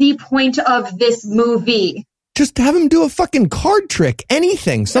is the point of this movie? Just have him do a fucking card trick.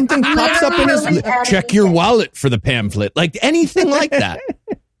 Anything. Something pops up in his... Check your wallet for the pamphlet. Like anything like that.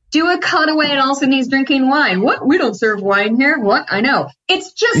 Do a cutaway and all of a sudden he's drinking wine. What? We don't serve wine here. What? I know.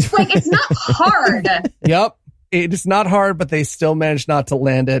 It's just like, it's not hard. Yep. It's not hard, but they still managed not to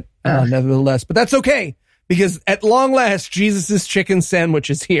land it nevertheless. But that's okay, because at long last, Jesus' chicken sandwich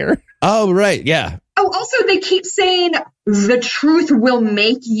is here. Oh, right. Yeah. Oh, also, they keep saying the truth will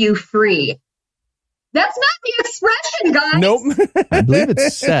make you free. That's not the expression, guys. Nope. I believe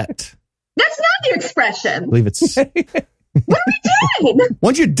it's set. That's not the I expression. believe it's... What are we doing?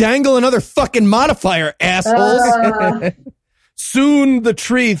 Why don't you dangle another fucking modifier, assholes? Soon the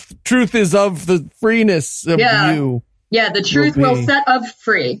truth is of the freeness of you. Yeah, the truth will set us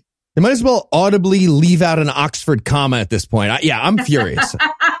free. They might as well audibly leave out an Oxford comma at this point. I'm furious.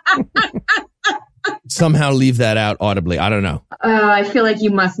 Somehow leave that out audibly. I don't know. I feel like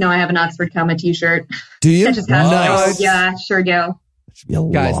you must know I have an Oxford comma t-shirt. Do you? That just has Nice. Yeah, sure do.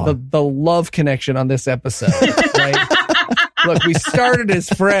 Guys, the love connection on this episode, right? Look, we started as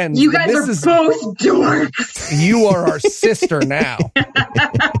friends. You guys are both dorks. You are our sister now.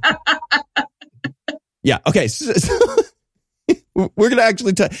 Yeah. Okay. So we're going to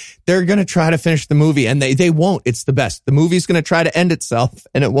actually, they're going to try to finish the movie, and they won't. It's the best. The movie's going to try to end itself,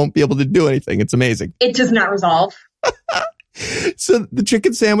 and it won't be able to do anything. It's amazing. It does not resolve. So the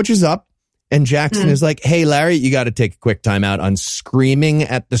chicken sandwich is up, and Jackson is like, hey, Larry, you got to take a quick time out on screaming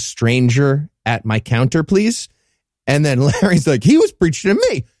at the stranger at my counter, please. And then Larry's like, he was preaching to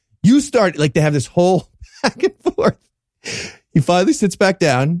me. You start, like, they have this whole back and forth. He finally sits back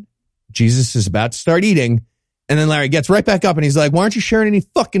down. Jesus is about to start eating. And then Larry gets right back up and he's like, why aren't you sharing any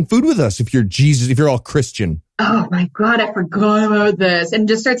fucking food with us if you're Jesus, if you're all Christian? Oh my God, I forgot about this. And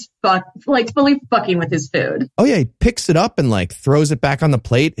just starts fully fucking with his food. Oh yeah, he picks it up and like throws it back on the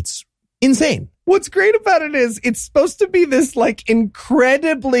plate. It's insane. What's great about it is it's supposed to be this like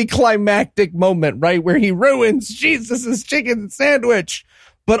incredibly climactic moment, right? Where he ruins Jesus's chicken sandwich.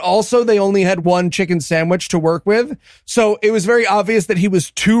 But also they only had one chicken sandwich to work with. So it was very obvious that he was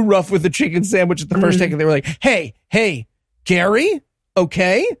too rough with the chicken sandwich at the first take. And they were like, hey, Gary,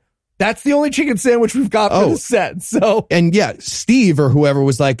 okay? That's the only chicken sandwich we've got for the set. So, and yeah, Steve or whoever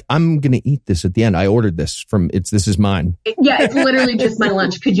was like, I'm going to eat this at the end. I ordered this this is mine. Yeah, it's literally just my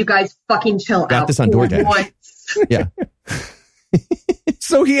lunch. Could you guys fucking chill out? Got this on DoorDash. Yeah.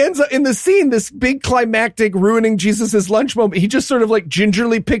 So he ends up in the scene, this big climactic ruining Jesus's lunch moment. He just sort of like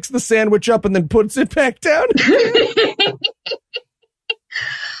gingerly picks the sandwich up and then puts it back down.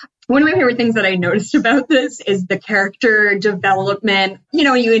 One of my favorite things that I noticed about this is the character development. You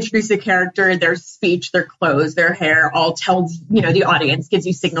know, you introduce a character, their speech, their clothes, their hair, all tells, you know, the audience, gives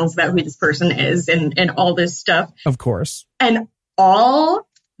you signals about who this person is and all this stuff. Of course. And all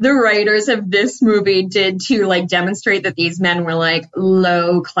the writers of this movie did to like demonstrate that these men were like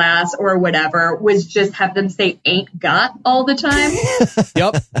low class or whatever was just have them say ain't got all the time.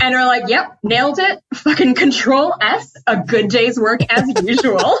 Yep. And are like, yep, nailed it. Fucking Control S, a good day's work as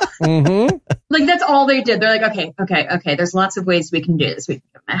usual. Mm-hmm. Like that's all they did. They're like, okay. There's lots of ways we can do this. We can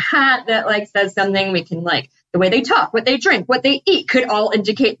give them a hat that like says something. We can like the way they talk, what they drink, what they eat could all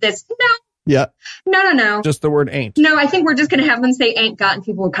indicate this. No. Yeah. No. Just the word ain't. No, I think we're just going to have them say ain't got and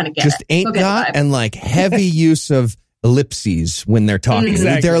people will kind of get just it. Ain't got and like heavy use of ellipses when they're talking.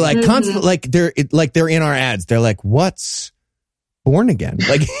 Exactly. They're like constant, like they're in our ads. They're like, what's born again?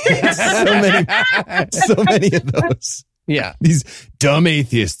 Like so many of those. Yeah. These dumb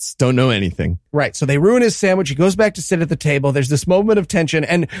atheists don't know anything. Right. So they ruin his sandwich. He goes back to sit at the table. There's this moment of tension.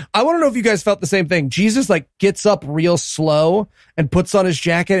 And I want to know if you guys felt the same thing. Jesus like gets up real slow and puts on his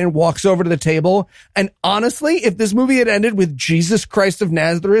jacket and walks over to the table. And honestly, if this movie had ended with Jesus Christ of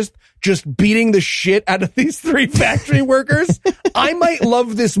Nazareth just beating the shit out of these three factory workers, I might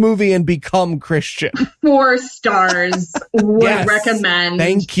love this movie and become Christian. 4 stars. Would Yes. recommend.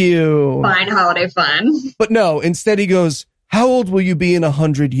 Thank you. Fine holiday fun. But no, instead he goes, how old will you be in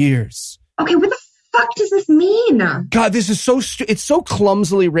 100 years? Okay, what the fuck does this mean? God, this is it's so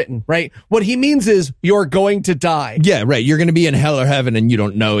clumsily written, right? What he means is you're going to die. Yeah, right. You're going to be in hell or heaven and you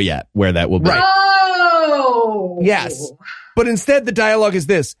don't know yet where that will be. Right. Oh! Yes. But instead, the dialogue is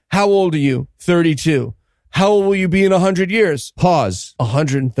this. How old are you? 32. How old will you be in 100 years? Pause.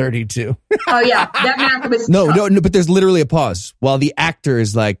 132. Oh, yeah. That math was No, tough. but there's literally a pause while the actor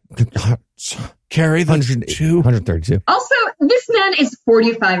is like, Carry the 132. Also, this man is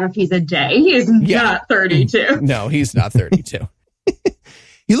 45 if he's a day. He is not 32. No, he's not 32.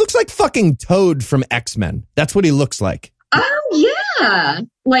 He looks like fucking Toad from X-Men. That's what he looks like. Oh, yeah.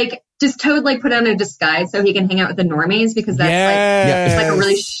 Like, does Toad, like, put on a disguise so he can hang out with the normies? Because that's, Yes. it's like a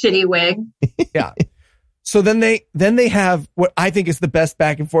really shitty wig. Yeah. So then they have what I think is the best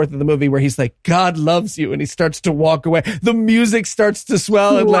back and forth of the movie where he's like, God loves you. And he starts to walk away. The music starts to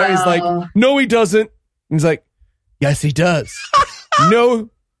swell. And Larry's like, no, he doesn't. And he's like, yes, he does. No,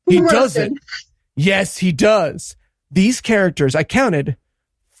 he doesn't. Yes, he does. These characters, I counted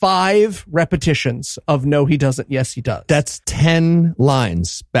 5 repetitions of no, he doesn't. Yes, he does. That's 10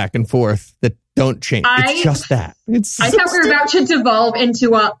 lines back and forth that don't change. It's just that. I thought we were about to devolve into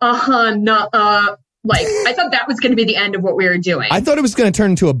like, I thought that was going to be the end of what we were doing. I thought it was going to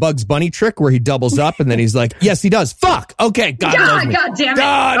turn into a Bugs Bunny trick where he doubles up and then he's like, yes, he does. Fuck. Okay. God loves me. God damn it.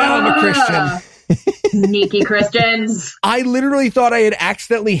 God, I'm a Christian. Sneaky Christians. I literally thought I had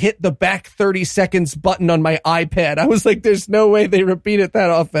accidentally hit the back 30 seconds button on my iPad. I was like, there's no way they repeat it that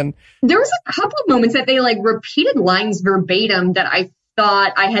often. There was a couple of moments that they like repeated lines verbatim that I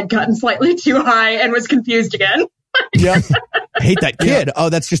thought I had gotten slightly too high and was confused again. Yeah. I hate that kid. Oh,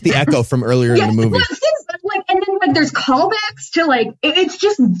 that's just the echo from earlier in the movie. Well, and then like there's callbacks to like, it's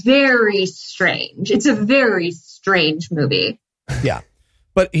just very strange. It's a very strange movie. Yeah.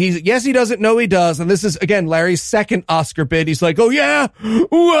 But yes, he doesn't. No, he does. And this is, again, Larry's second Oscar bid. He's like, oh, yeah,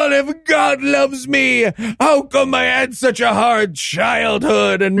 what if God loves me? How come I had such a hard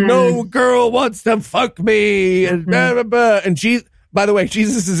childhood and no girl wants to fuck me? And blah, blah, blah. And by the way,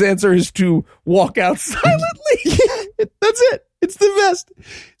 Jesus' answer is to walk out silently. That's it. It's the best.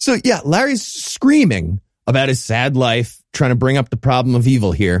 So, yeah, Larry's screaming about his sad life, trying to bring up the problem of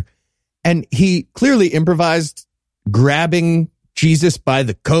evil here. And he clearly improvised grabbing Jesus by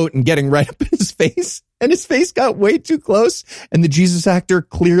the coat and getting right up in his face. And his face got way too close. And the Jesus actor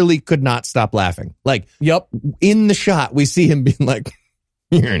clearly could not stop laughing. Like, yep. In the shot, we see him being like,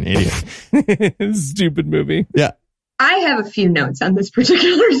 you're an idiot. Stupid movie. Yeah. I have a few notes on this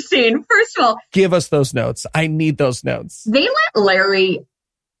particular scene. First of all, give us those notes. I need those notes. They let Larry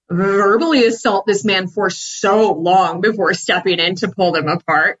verbally assault this man for so long before stepping in to pull them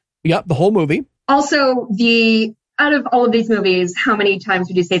apart. Yep, the whole movie. Also, out of all of these movies, how many times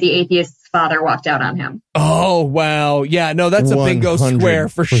would you say the atheist's father walked out on him? Oh, wow. Yeah, no, that's a bingo square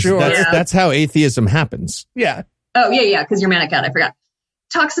for sure. That's how atheism happens. Yeah. Oh, yeah, because you're mad at God. I forgot.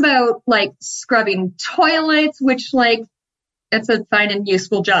 Talks about, like, scrubbing toilets, which, like, it's a fine and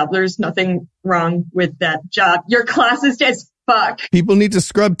useful job. There's nothing wrong with that job. You're classist as fuck. People need to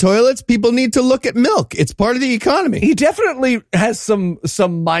scrub toilets. People need to look at milk. It's part of the economy. He definitely has some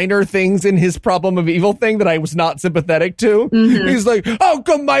minor things in his problem of evil thing that I was not sympathetic to. Mm-hmm. He's like, how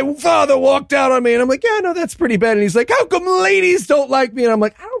come my father walked out on me? And I'm like, yeah, no, that's pretty bad. And he's like, how come ladies don't like me? And I'm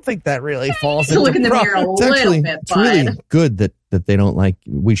like, I don't think that really falls into look in the mirror a little bit, it's really good that they don't like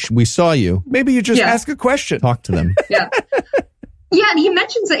you. We saw you. Maybe you just ask a question. Talk to them. Yeah. Yeah, and he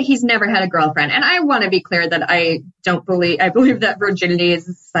mentions that he's never had a girlfriend. And I want to be clear that I believe that virginity is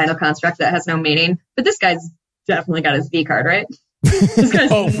a societal construct that has no meaning. But this guy's definitely got his V card, right? This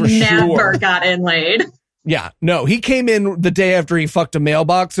guy's never gotten laid. Yeah, no, he came in the day after he fucked a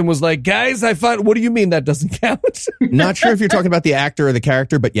mailbox and was like, guys, what do you mean that doesn't count? Not sure if you're talking about the actor or the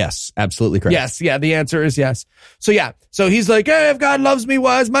character, but yes, absolutely correct. Yes, yeah, the answer is yes. So he's like, hey, if God loves me,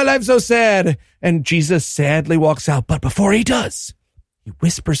 why is my life so sad? And Jesus sadly walks out. But before he does, he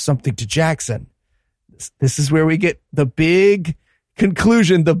whispers something to Jackson. This is where we get the big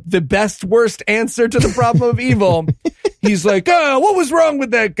conclusion, the best, worst answer to the problem of evil. He's like, what was wrong with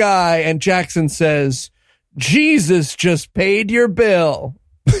that guy? And Jackson says, Jesus just paid your bill.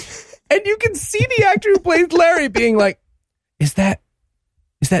 And you can see the actor who plays Larry being like, that's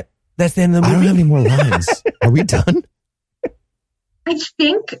the end of the movie? I don't have any more lines. Are we done? I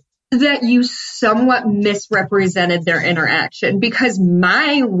think that you somewhat misrepresented their interaction, because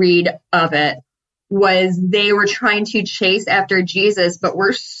my read of it was they were trying to chase after Jesus, but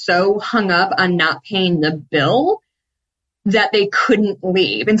we're so hung up on not paying the bill that they couldn't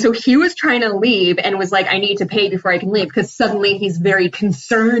leave. And so he was trying to leave and was like, I need to pay before I can leave, because suddenly he's very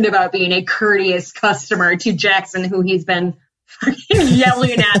concerned about being a courteous customer to Jackson, who he's been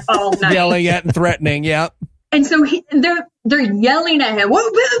yelling at all night. Yelling at and threatening, yeah. And so they're yelling at him,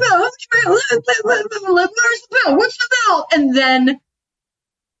 what's the bill? What's the bill? And then,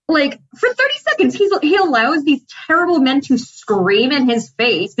 like, for 30 seconds, he allows these terrible men to scream in his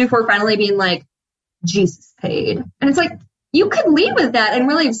face before finally being like, Jesus paid. And it's like, you could lead with that and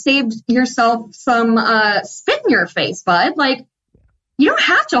really have saved yourself some spit in your face, bud. Like, you don't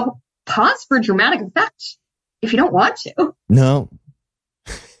have to pause for dramatic effect if you don't want to. No.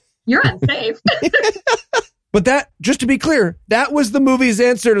 You're unsafe. But that, just to be clear, that was the movie's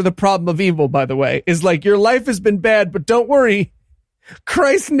answer to the problem of evil, by the way, is like, your life has been bad, but don't worry.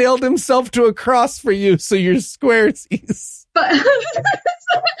 Christ nailed himself to a cross for you, so you're squaresies. But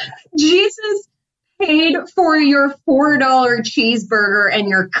Jesus paid for your $4 cheeseburger and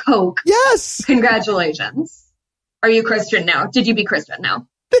your Coke. Yes. Congratulations. Are you Christian now? Did you be Christian now?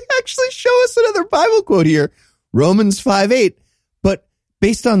 They actually show us another Bible quote here. Romans 5:8. But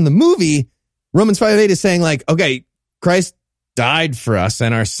based on the movie, Romans 5:8 is saying, like, okay, Christ died for us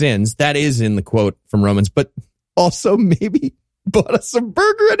and our sins. That is in the quote from Romans, but also maybe bought us a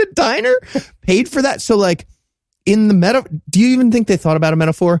burger at a diner, paid for that. So, like, in the do you even think they thought about a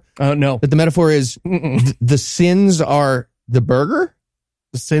metaphor? Oh, no. That the metaphor is the sins are the burger?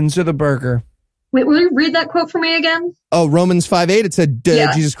 The sins are the burger. Wait, will you read that quote for me again? Oh, Romans 5:8. It said,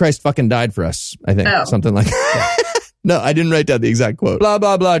 Yeah. Jesus Christ fucking died for us, I think. Oh. Something like that. No, I didn't write down the exact quote. Blah,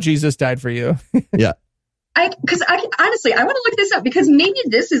 blah, blah. Jesus died for you. Yeah. Because honestly, I want to look this up, because maybe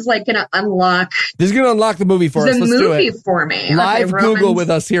this is like going to unlock This is going to unlock the movie for us. the Let's do movie it. for me. Live Okay, Google Romans with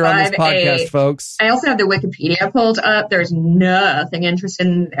us here on this 5:8. podcast, folks. I also have the Wikipedia pulled up. There's nothing interesting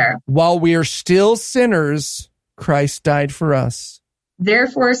in there. While we are still sinners, Christ died for us.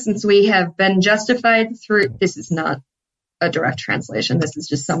 Therefore, since we have been justified through, this is not a direct translation. This is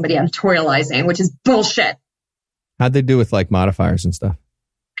just somebody editorializing, which is bullshit. How'd they do with, like, modifiers and stuff?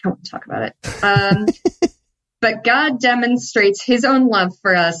 I don't want to talk about it. But God demonstrates his own love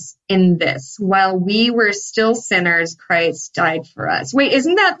for us in this. While we were still sinners, Christ died for us. Wait,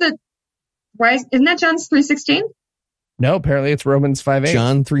 isn't that John 3:16? No, apparently it's Romans 5:8.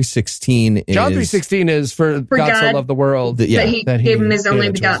 John 3:16 is... John 3:16 is for God so loved the world. That he that he gave him his gave only it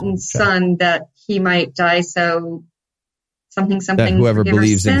to begotten us. son that he might die so something. that whoever forgive our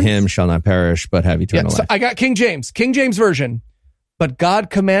believes in sins. him shall not perish, but have Yeah, eternal so life. I got King James version. But God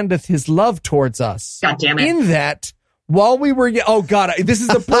commandeth his love towards us. God damn it. In that, while we were, oh God, this is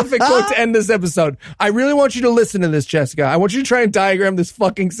the perfect quote to end this episode. I really want you to listen to this, Jessica. I want you to try and diagram this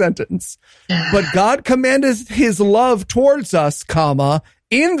fucking sentence. But God commandeth his love towards us, comma,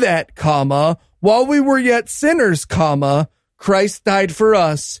 in that, comma, while we were yet sinners, comma, Christ died for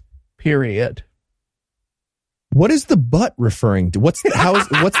us, period. What is the but referring to? What's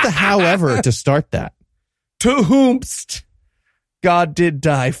the however to start that? To whomst God did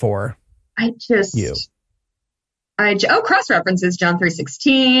die for. You. Cross references John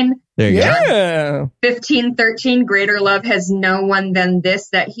 3:16. There you go. Yeah. 15:13. Greater love has no one than this,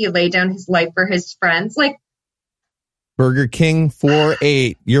 that he laid down his life for his friends. Like, Burger King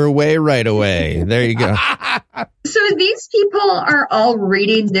 4:8. Your way right away. There you go. so these people are all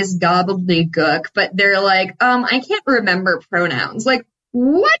reading this gobbledygook, but they're like, I can't remember pronouns. Like,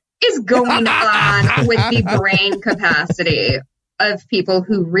 what is going on with the brain capacity of people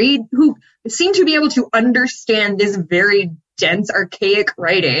who seem to be able to understand this very dense, archaic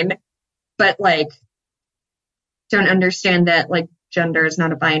writing, but like don't understand that like gender is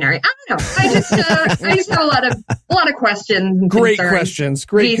not a binary. I don't know. I just have a lot of questions. And Great concerns questions.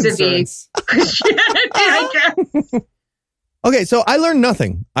 Great vis-a-vis concerns. Christianity, I guess. Okay, so I learned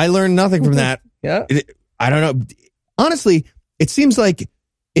nothing. From that. Yeah. I don't know. Honestly, it seems like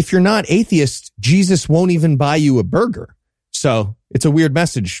if you're not atheist, Jesus won't even buy you a burger. So it's a weird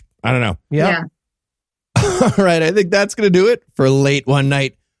message. I don't know. Yeah. All right, I think that's going to do it for Late One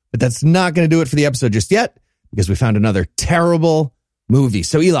Night. But that's not going to do it for the episode just yet, because we found another terrible movie.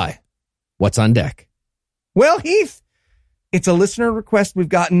 So, Eli, what's on deck? Well, Heath, it's a listener request we've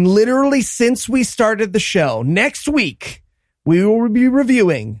gotten literally since we started the show. Next week, we will be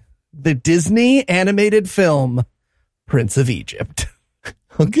reviewing the Disney animated film, Prince of Egypt.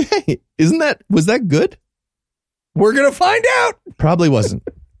 Okay. Was that good? We're going to find out. Probably wasn't,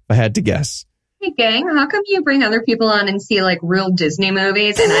 if I had to guess. Hey gang, how come you bring other people on and see like real Disney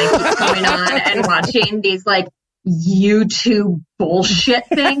movies and I keep going on and watching these like YouTube bullshit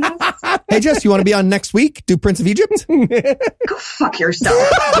things. Hey, Jess, you want to be on next week? Do Prince of Egypt? Go fuck yourself.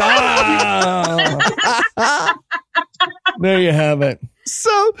 There you have it.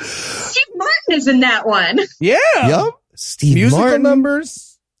 So, Steve Martin is in that one. Yeah. yep. Steve Musical Martin,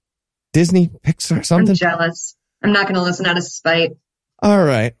 numbers. Disney, Pixar, I'm something. jealous. I'm not going to listen out of spite. All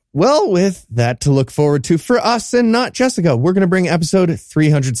right. Well, with that to look forward to for us and not Jessica, we're going to bring episode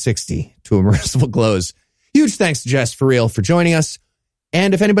 360 to a merciful close. Huge thanks to Jess for real for joining us.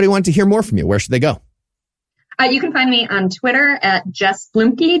 And if anybody wanted to hear more from you, where should they go? You can find me on Twitter at Jess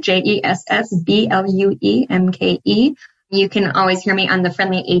Blumke, JessBlumke. You can always hear me on the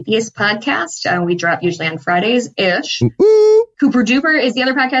Friendly Atheist podcast. We drop usually on Fridays-ish. Ooh. Cooper Duper is the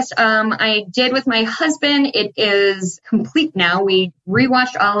other podcast I did with my husband. It is complete now. We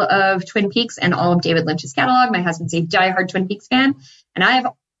rewatched all of Twin Peaks and all of David Lynch's catalog. My husband's a diehard Twin Peaks fan, and I've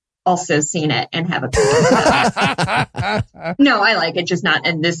also seen it and have opinions about it. No, I like it, just not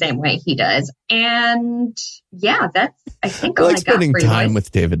in the same way he does. And yeah, that's, I think, I all like I got spending for you time guys.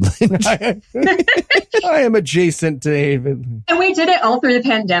 with David Lynch. I am adjacent to David. And we did it all through the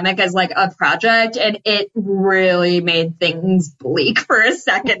pandemic as like a project, and it really made things bleak for a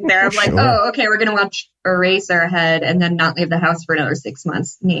second there. I'm like, Sure. oh, okay, we're going to watch Eraserhead and then not leave the house for another 6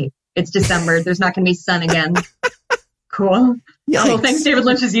 months. Neat. It's December. There's not going to be sun again. Cool. Yikes. Well, thanks, David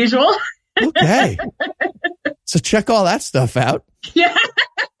Lynch, as usual. Okay. So check all that stuff out. Yeah.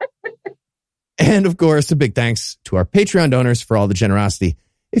 And of course, a big thanks to our Patreon donors for all the generosity.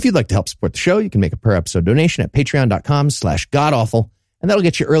 If you'd like to help support the show, you can make a per episode donation at patreon.com/godawful, and that'll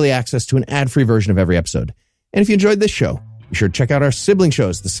get you early access to an ad-free version of every episode. And if you enjoyed this show, be sure to check out our sibling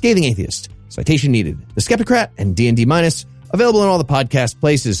shows, The Scathing Atheist, Citation Needed, The Skeptocrat, and D&D Minus, available in all the podcast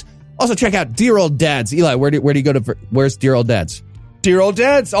places. Also check out Dear Old Dads. Eli, where do you go to? Where's Dear Old Dads? Dear Old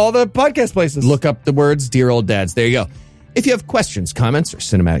Dads, all the podcast places. Look up the words Dear Old Dads. There you go. If you have questions, comments, or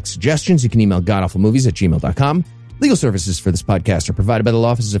cinematic suggestions, you can email godawfulmovies@gmail.com. Legal services for this podcast are provided by the law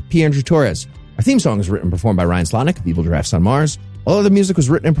offices of P. Andrew Torres. Our theme song is written and performed by Ryan Slotnick of Evil Giraffes on Mars. All other music was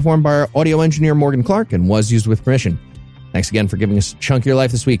written and performed by our audio engineer Morgan Clark and was used with permission. Thanks again for giving us a chunk of your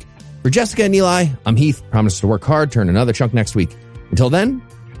life this week. For Jessica and Eli, I'm Heath. Promise to work hard, turn another chunk next week. Until then,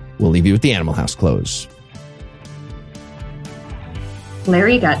 we'll leave you with the Animal House close.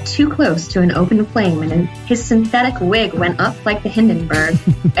 Larry got too close to an open flame and his synthetic wig went up like the Hindenburg.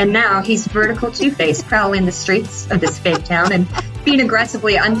 And now he's vertical Two-Face prowling the streets of this fake town and being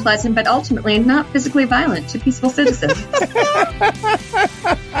aggressively unpleasant but ultimately not physically violent to peaceful citizens.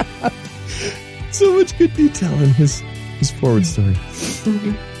 So much good detail in his forward story.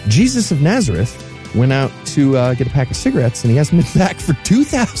 Jesus of Nazareth went out to get a pack of cigarettes and he hasn't been back for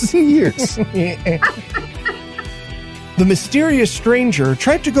 2,000 years. The mysterious stranger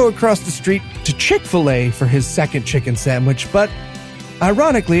tried to go across the street to Chick-fil-A for his second chicken sandwich, but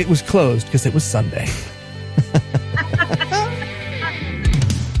ironically, it was closed because it was Sunday.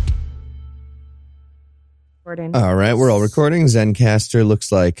 All right, we're all recording. Zencaster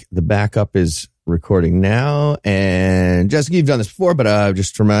looks like the backup is recording now. And Jessica, you've done this before, but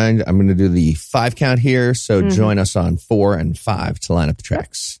just to remind, I'm going to do the 5 count here. So join us on 4 and 5 to line up the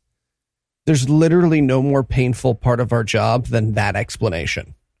tracks. There's literally no more painful part of our job than that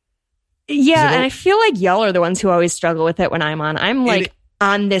explanation. Yeah, and I feel like y'all are the ones who always struggle with it when I'm on. I'm like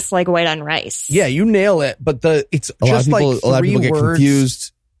on this like white on rice. Yeah, you nail it, but it's A lot just of people, like a lot of 3 people get words.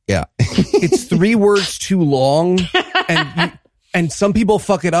 confused. Yeah. It's 3 words too long, and some people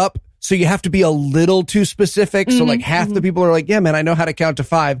fuck it up. So you have to be a little too specific. So like half the people are like, "Yeah, man, I know how to count to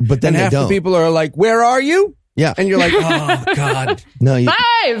 5," But then and they half don't. the people are like, "Where are you?" Yeah. And you're like, "Oh God." No, you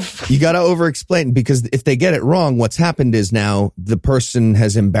 5! got to over-explain because if they get it wrong, what's happened is now the person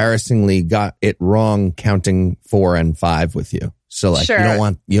has embarrassingly got it wrong counting 4 and 5 with you. So like Sure.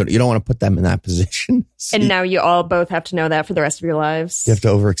 you don't want to put them in that position. So And now you all both have to know that for the rest of your lives. you have to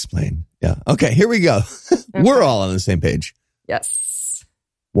over-explain. Yeah. Okay, here we go. We're all on the same page. Yes.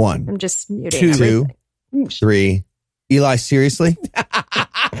 1, I'm just muting 2, everything. 3. Eli, seriously?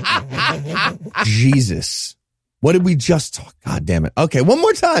 Jesus. What did we just talk? God damn it. Okay, one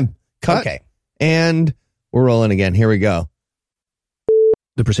more time. Cut. Okay. And we're rolling again. Here we go.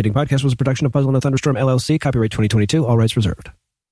 The preceding podcast was a production of Puzzle and a Thunderstorm LLC, copyright 2022, all rights reserved.